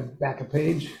on, I got to back a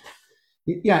page.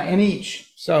 Yeah, and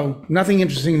each. So nothing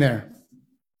interesting there.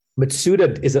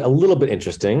 Mitsuda is a little bit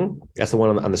interesting. That's the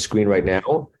one on the screen right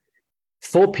now.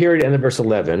 Full period, end of verse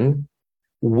 11.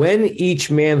 When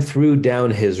each man threw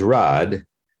down his rod,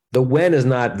 the when is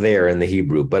not there in the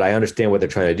Hebrew, but I understand what they're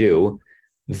trying to do.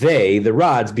 They, the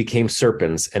rods, became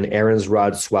serpents, and Aaron's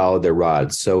rod swallowed their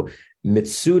rods. So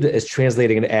Mitsuda is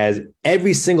translating it as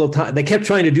every single time. They kept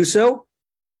trying to do so,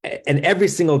 and every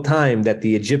single time that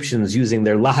the Egyptians, using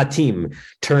their lahatim,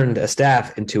 turned a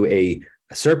staff into a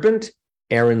serpent,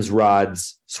 Aaron's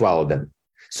rods swallowed them.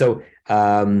 So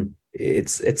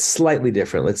it's slightly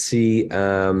different. Let's see.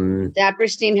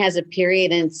 Dapperstein has a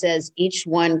period and it says, each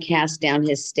one cast down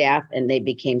his staff and they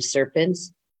became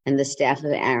serpents, and the staff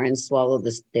of Aaron swallowed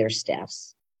their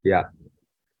staffs. Yeah.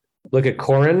 Look at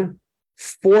Koran.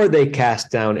 For they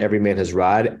cast down every man his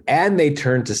rod, and they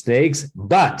turned to snakes,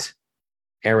 but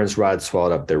Aaron's rod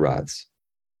swallowed up their rods.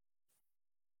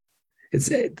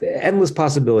 It's endless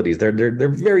possibilities. They're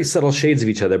very subtle shades of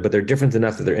each other, but they're different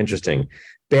enough that they're interesting.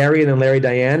 Barry and then Larry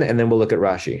Diane, and then we'll look at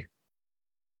Rashi.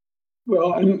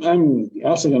 Well, I'm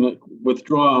also going to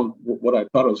withdraw what I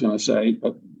thought I was going to say,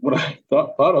 but what I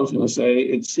thought I was going to say,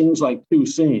 it seems like two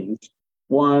scenes.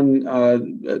 One,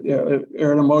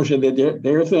 Aaron and Moshe did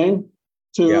their thing.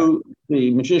 Two,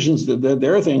 the magicians did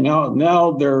their thing.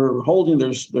 Now they're holding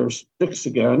their sticks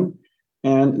again.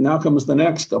 And now comes the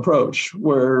next approach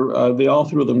where they all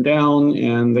threw them down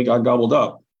and they got gobbled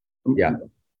up. Yeah.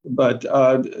 But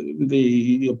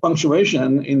the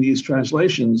punctuation in these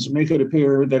translations make it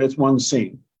appear that it's one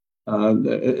scene.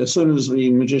 As soon as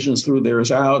the magicians threw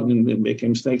theirs out and it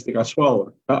became snakes, they got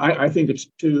swallowed. I think it's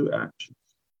two actions.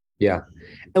 Yeah.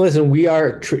 And listen, we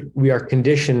are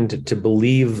conditioned to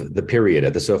believe the period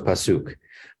at the Sof Pasuk.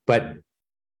 But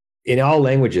in all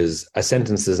languages, a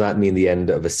sentence does not mean the end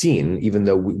of a scene, even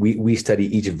though we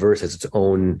study each verse as its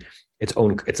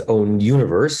own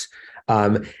universe.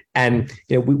 And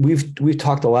we've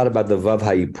talked a lot about the vav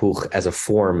hayipuch as a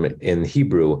form in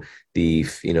Hebrew, the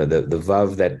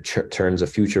vav that turns a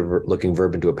future-looking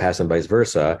verb into a past and vice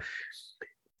versa.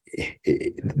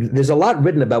 There's a lot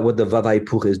written about what the vav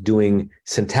hayipuch is doing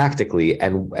syntactically,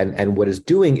 and what it's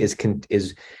doing is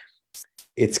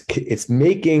it's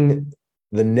making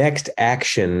the next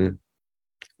action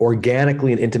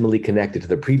organically and intimately connected to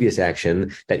the previous action,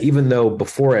 that even though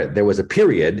before it there was a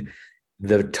period,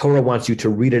 the Torah wants you to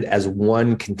read it as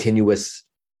one continuous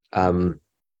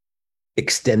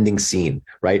extending scene,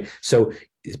 right? So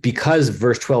because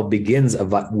verse 12 begins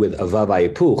with a vav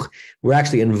hayipuch, we're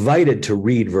actually invited to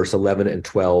read verse 11 and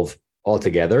 12 all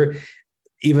together,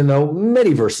 even though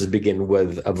many verses begin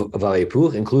with a vav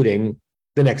hayipuch, including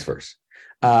the next verse.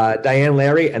 Diane,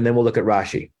 Larry, and then we'll look at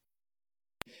Rashi.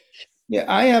 Yeah,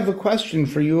 I have a question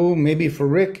for you, maybe for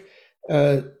Rick,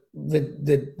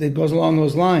 that goes along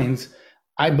those lines.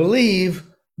 I believe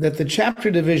that the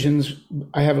chapter divisions,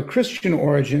 I have a Christian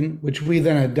origin, which we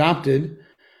then adopted,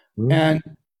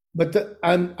 but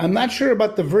I'm not sure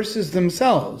about the verses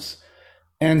themselves.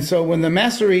 And so when the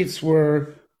Masoretes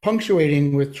were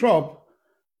punctuating with trop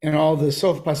and all the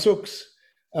Sof Pasuks,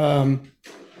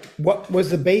 what was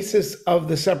the basis of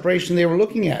the separation they were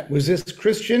looking at? Was this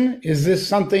Christian? Is this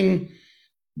something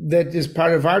that is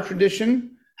part of our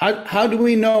tradition? How do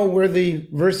we know where the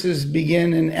verses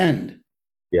begin and end?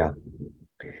 Yeah,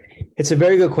 it's a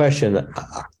very good question.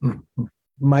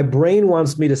 My brain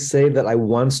wants me to say that I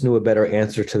once knew a better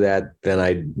answer to that than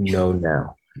I know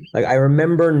now. Like, I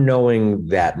remember knowing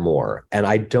that more, and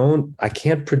I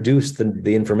can't produce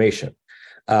the information.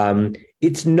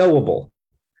 It's knowable,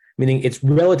 meaning it's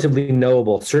relatively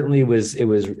knowable. Certainly it was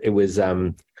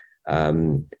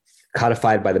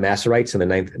codified by the Masoretes in the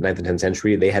 9th and 10th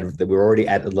century. We were already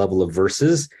at the level of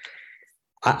verses.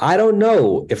 I don't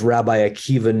know if Rabbi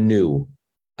Akiva knew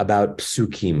about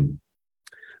psukim,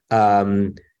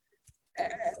 or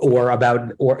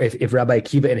if Rabbi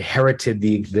Akiva inherited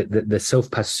the Sof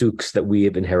Pasuks that we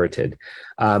have inherited.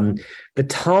 The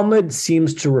Talmud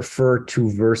seems to refer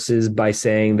to verses by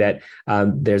saying that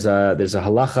there's a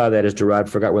halacha that is derived,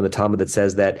 forgot where in the Talmud, that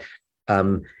says that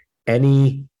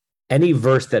any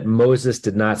verse that Moses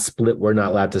did not split, we're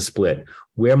not allowed to split.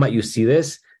 Where might you see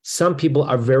this? Some people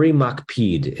are very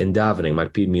makpid in davening.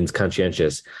 Makpid means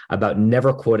conscientious, about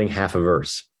never quoting half a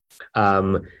verse.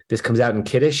 This comes out in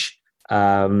Kiddush.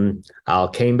 Al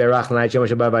Kain Berach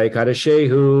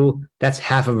Shehu. That's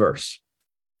half a verse.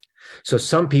 So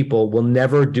some people will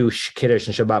never do Kiddush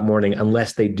and Shabbat morning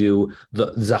unless they do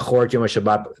the Zachor Yom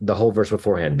Shabbat, the whole verse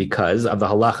beforehand, because of the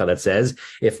halacha that says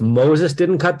if Moses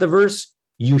didn't cut the verse,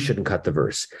 you shouldn't cut the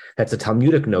verse. That's a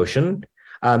Talmudic notion.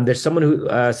 There's someone who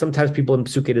sometimes people in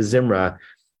Psukei de Zimra,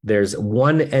 there's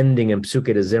one ending in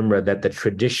Psukei de Zimra that the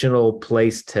traditional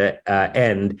place to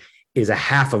end is a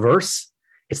half a verse.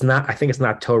 It's not. I think it's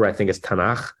not Torah. I think it's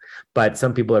Tanakh. But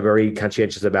some people are very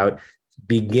conscientious about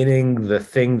beginning the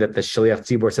thing that the Shliach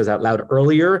Tzibor says out loud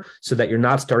earlier, so that you're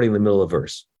not starting in the middle of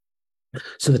verse.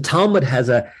 So the Talmud has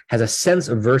a sense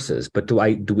of verses, but do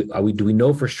we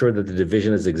know for sure that the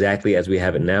division is exactly as we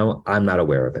have it now? I'm not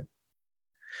aware of it.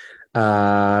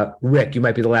 Rick, you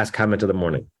might be the last comment of the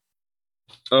morning.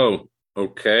 Oh,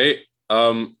 okay.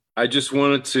 I just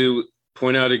wanted to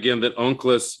point out again that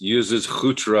Onkelos uses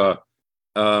chutra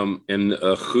in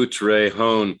chutre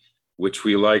hon, which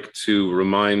we like to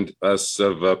remind us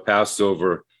of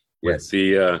Passover with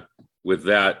with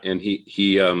that, and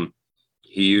he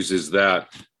uses that.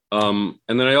 And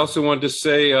then I also wanted to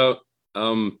say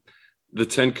the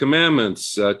Ten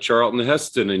Commandments, Charlton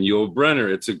Heston and Yul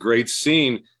Brynner. It's a great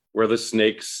scene where his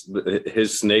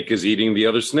snake is eating the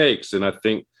other snakes. And I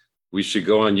think we should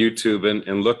go on YouTube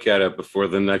and look at it before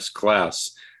the next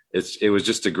class. It was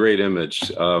just a great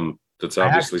image that's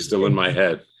obviously still in my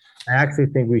head. I actually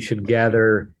think we should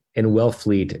gather in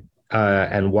Wellfleet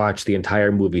and watch the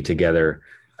entire movie together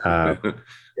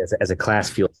as a class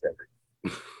field trip.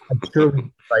 I'm sure we'd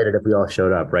be excited if we all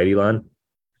showed up, right, Elon?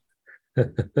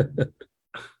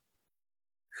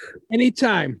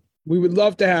 Anytime. We would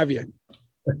love to have you.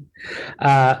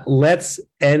 Let's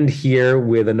end here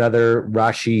with another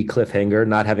Rashi cliffhanger,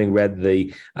 not having read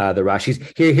the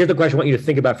Rashis. Here's the question I want you to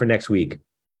think about for next week.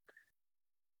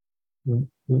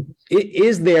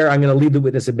 Is there, I'm going to leave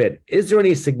with this a bit, is there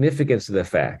any significance to the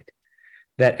fact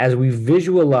that as we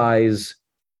visualize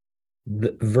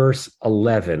verse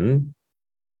 11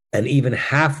 and even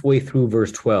halfway through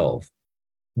verse 12,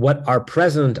 what are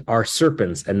present are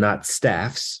serpents and not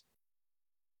staffs,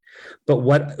 but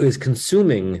what is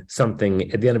consuming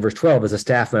something at the end of verse 12 is a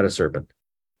staff, not a serpent,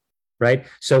 right?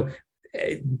 So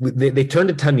they turn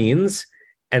to tanins,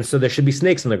 and so there should be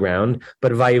snakes on the ground,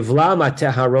 but vayivla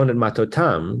mateh Haron and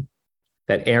matotam,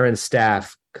 that Aaron's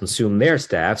staff consumed their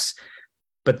staffs,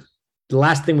 but the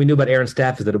last thing we knew about Aaron's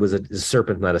staff is that it was a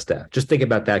serpent, not a staff. Just think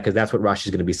about that, because that's what Rashi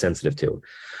is going to be sensitive to.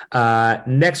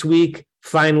 Next week,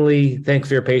 finally, thanks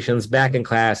for your patience, back in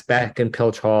class, back in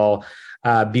Pilch Hall.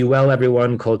 Be well,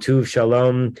 everyone. Kol tuv,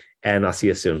 shalom, and I'll see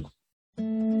you soon.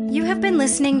 You have been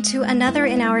listening to another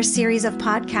in our series of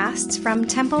podcasts from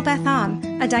Temple Beth Am,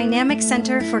 a dynamic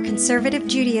center for conservative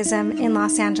Judaism in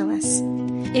Los Angeles.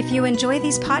 If you enjoy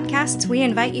these podcasts, we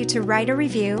invite you to write a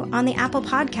review on the Apple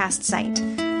Podcast site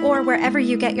or wherever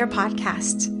you get your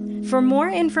podcasts. For more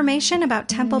information about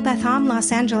Temple Beth Am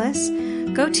Los Angeles,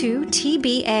 go to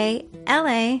tbala.org.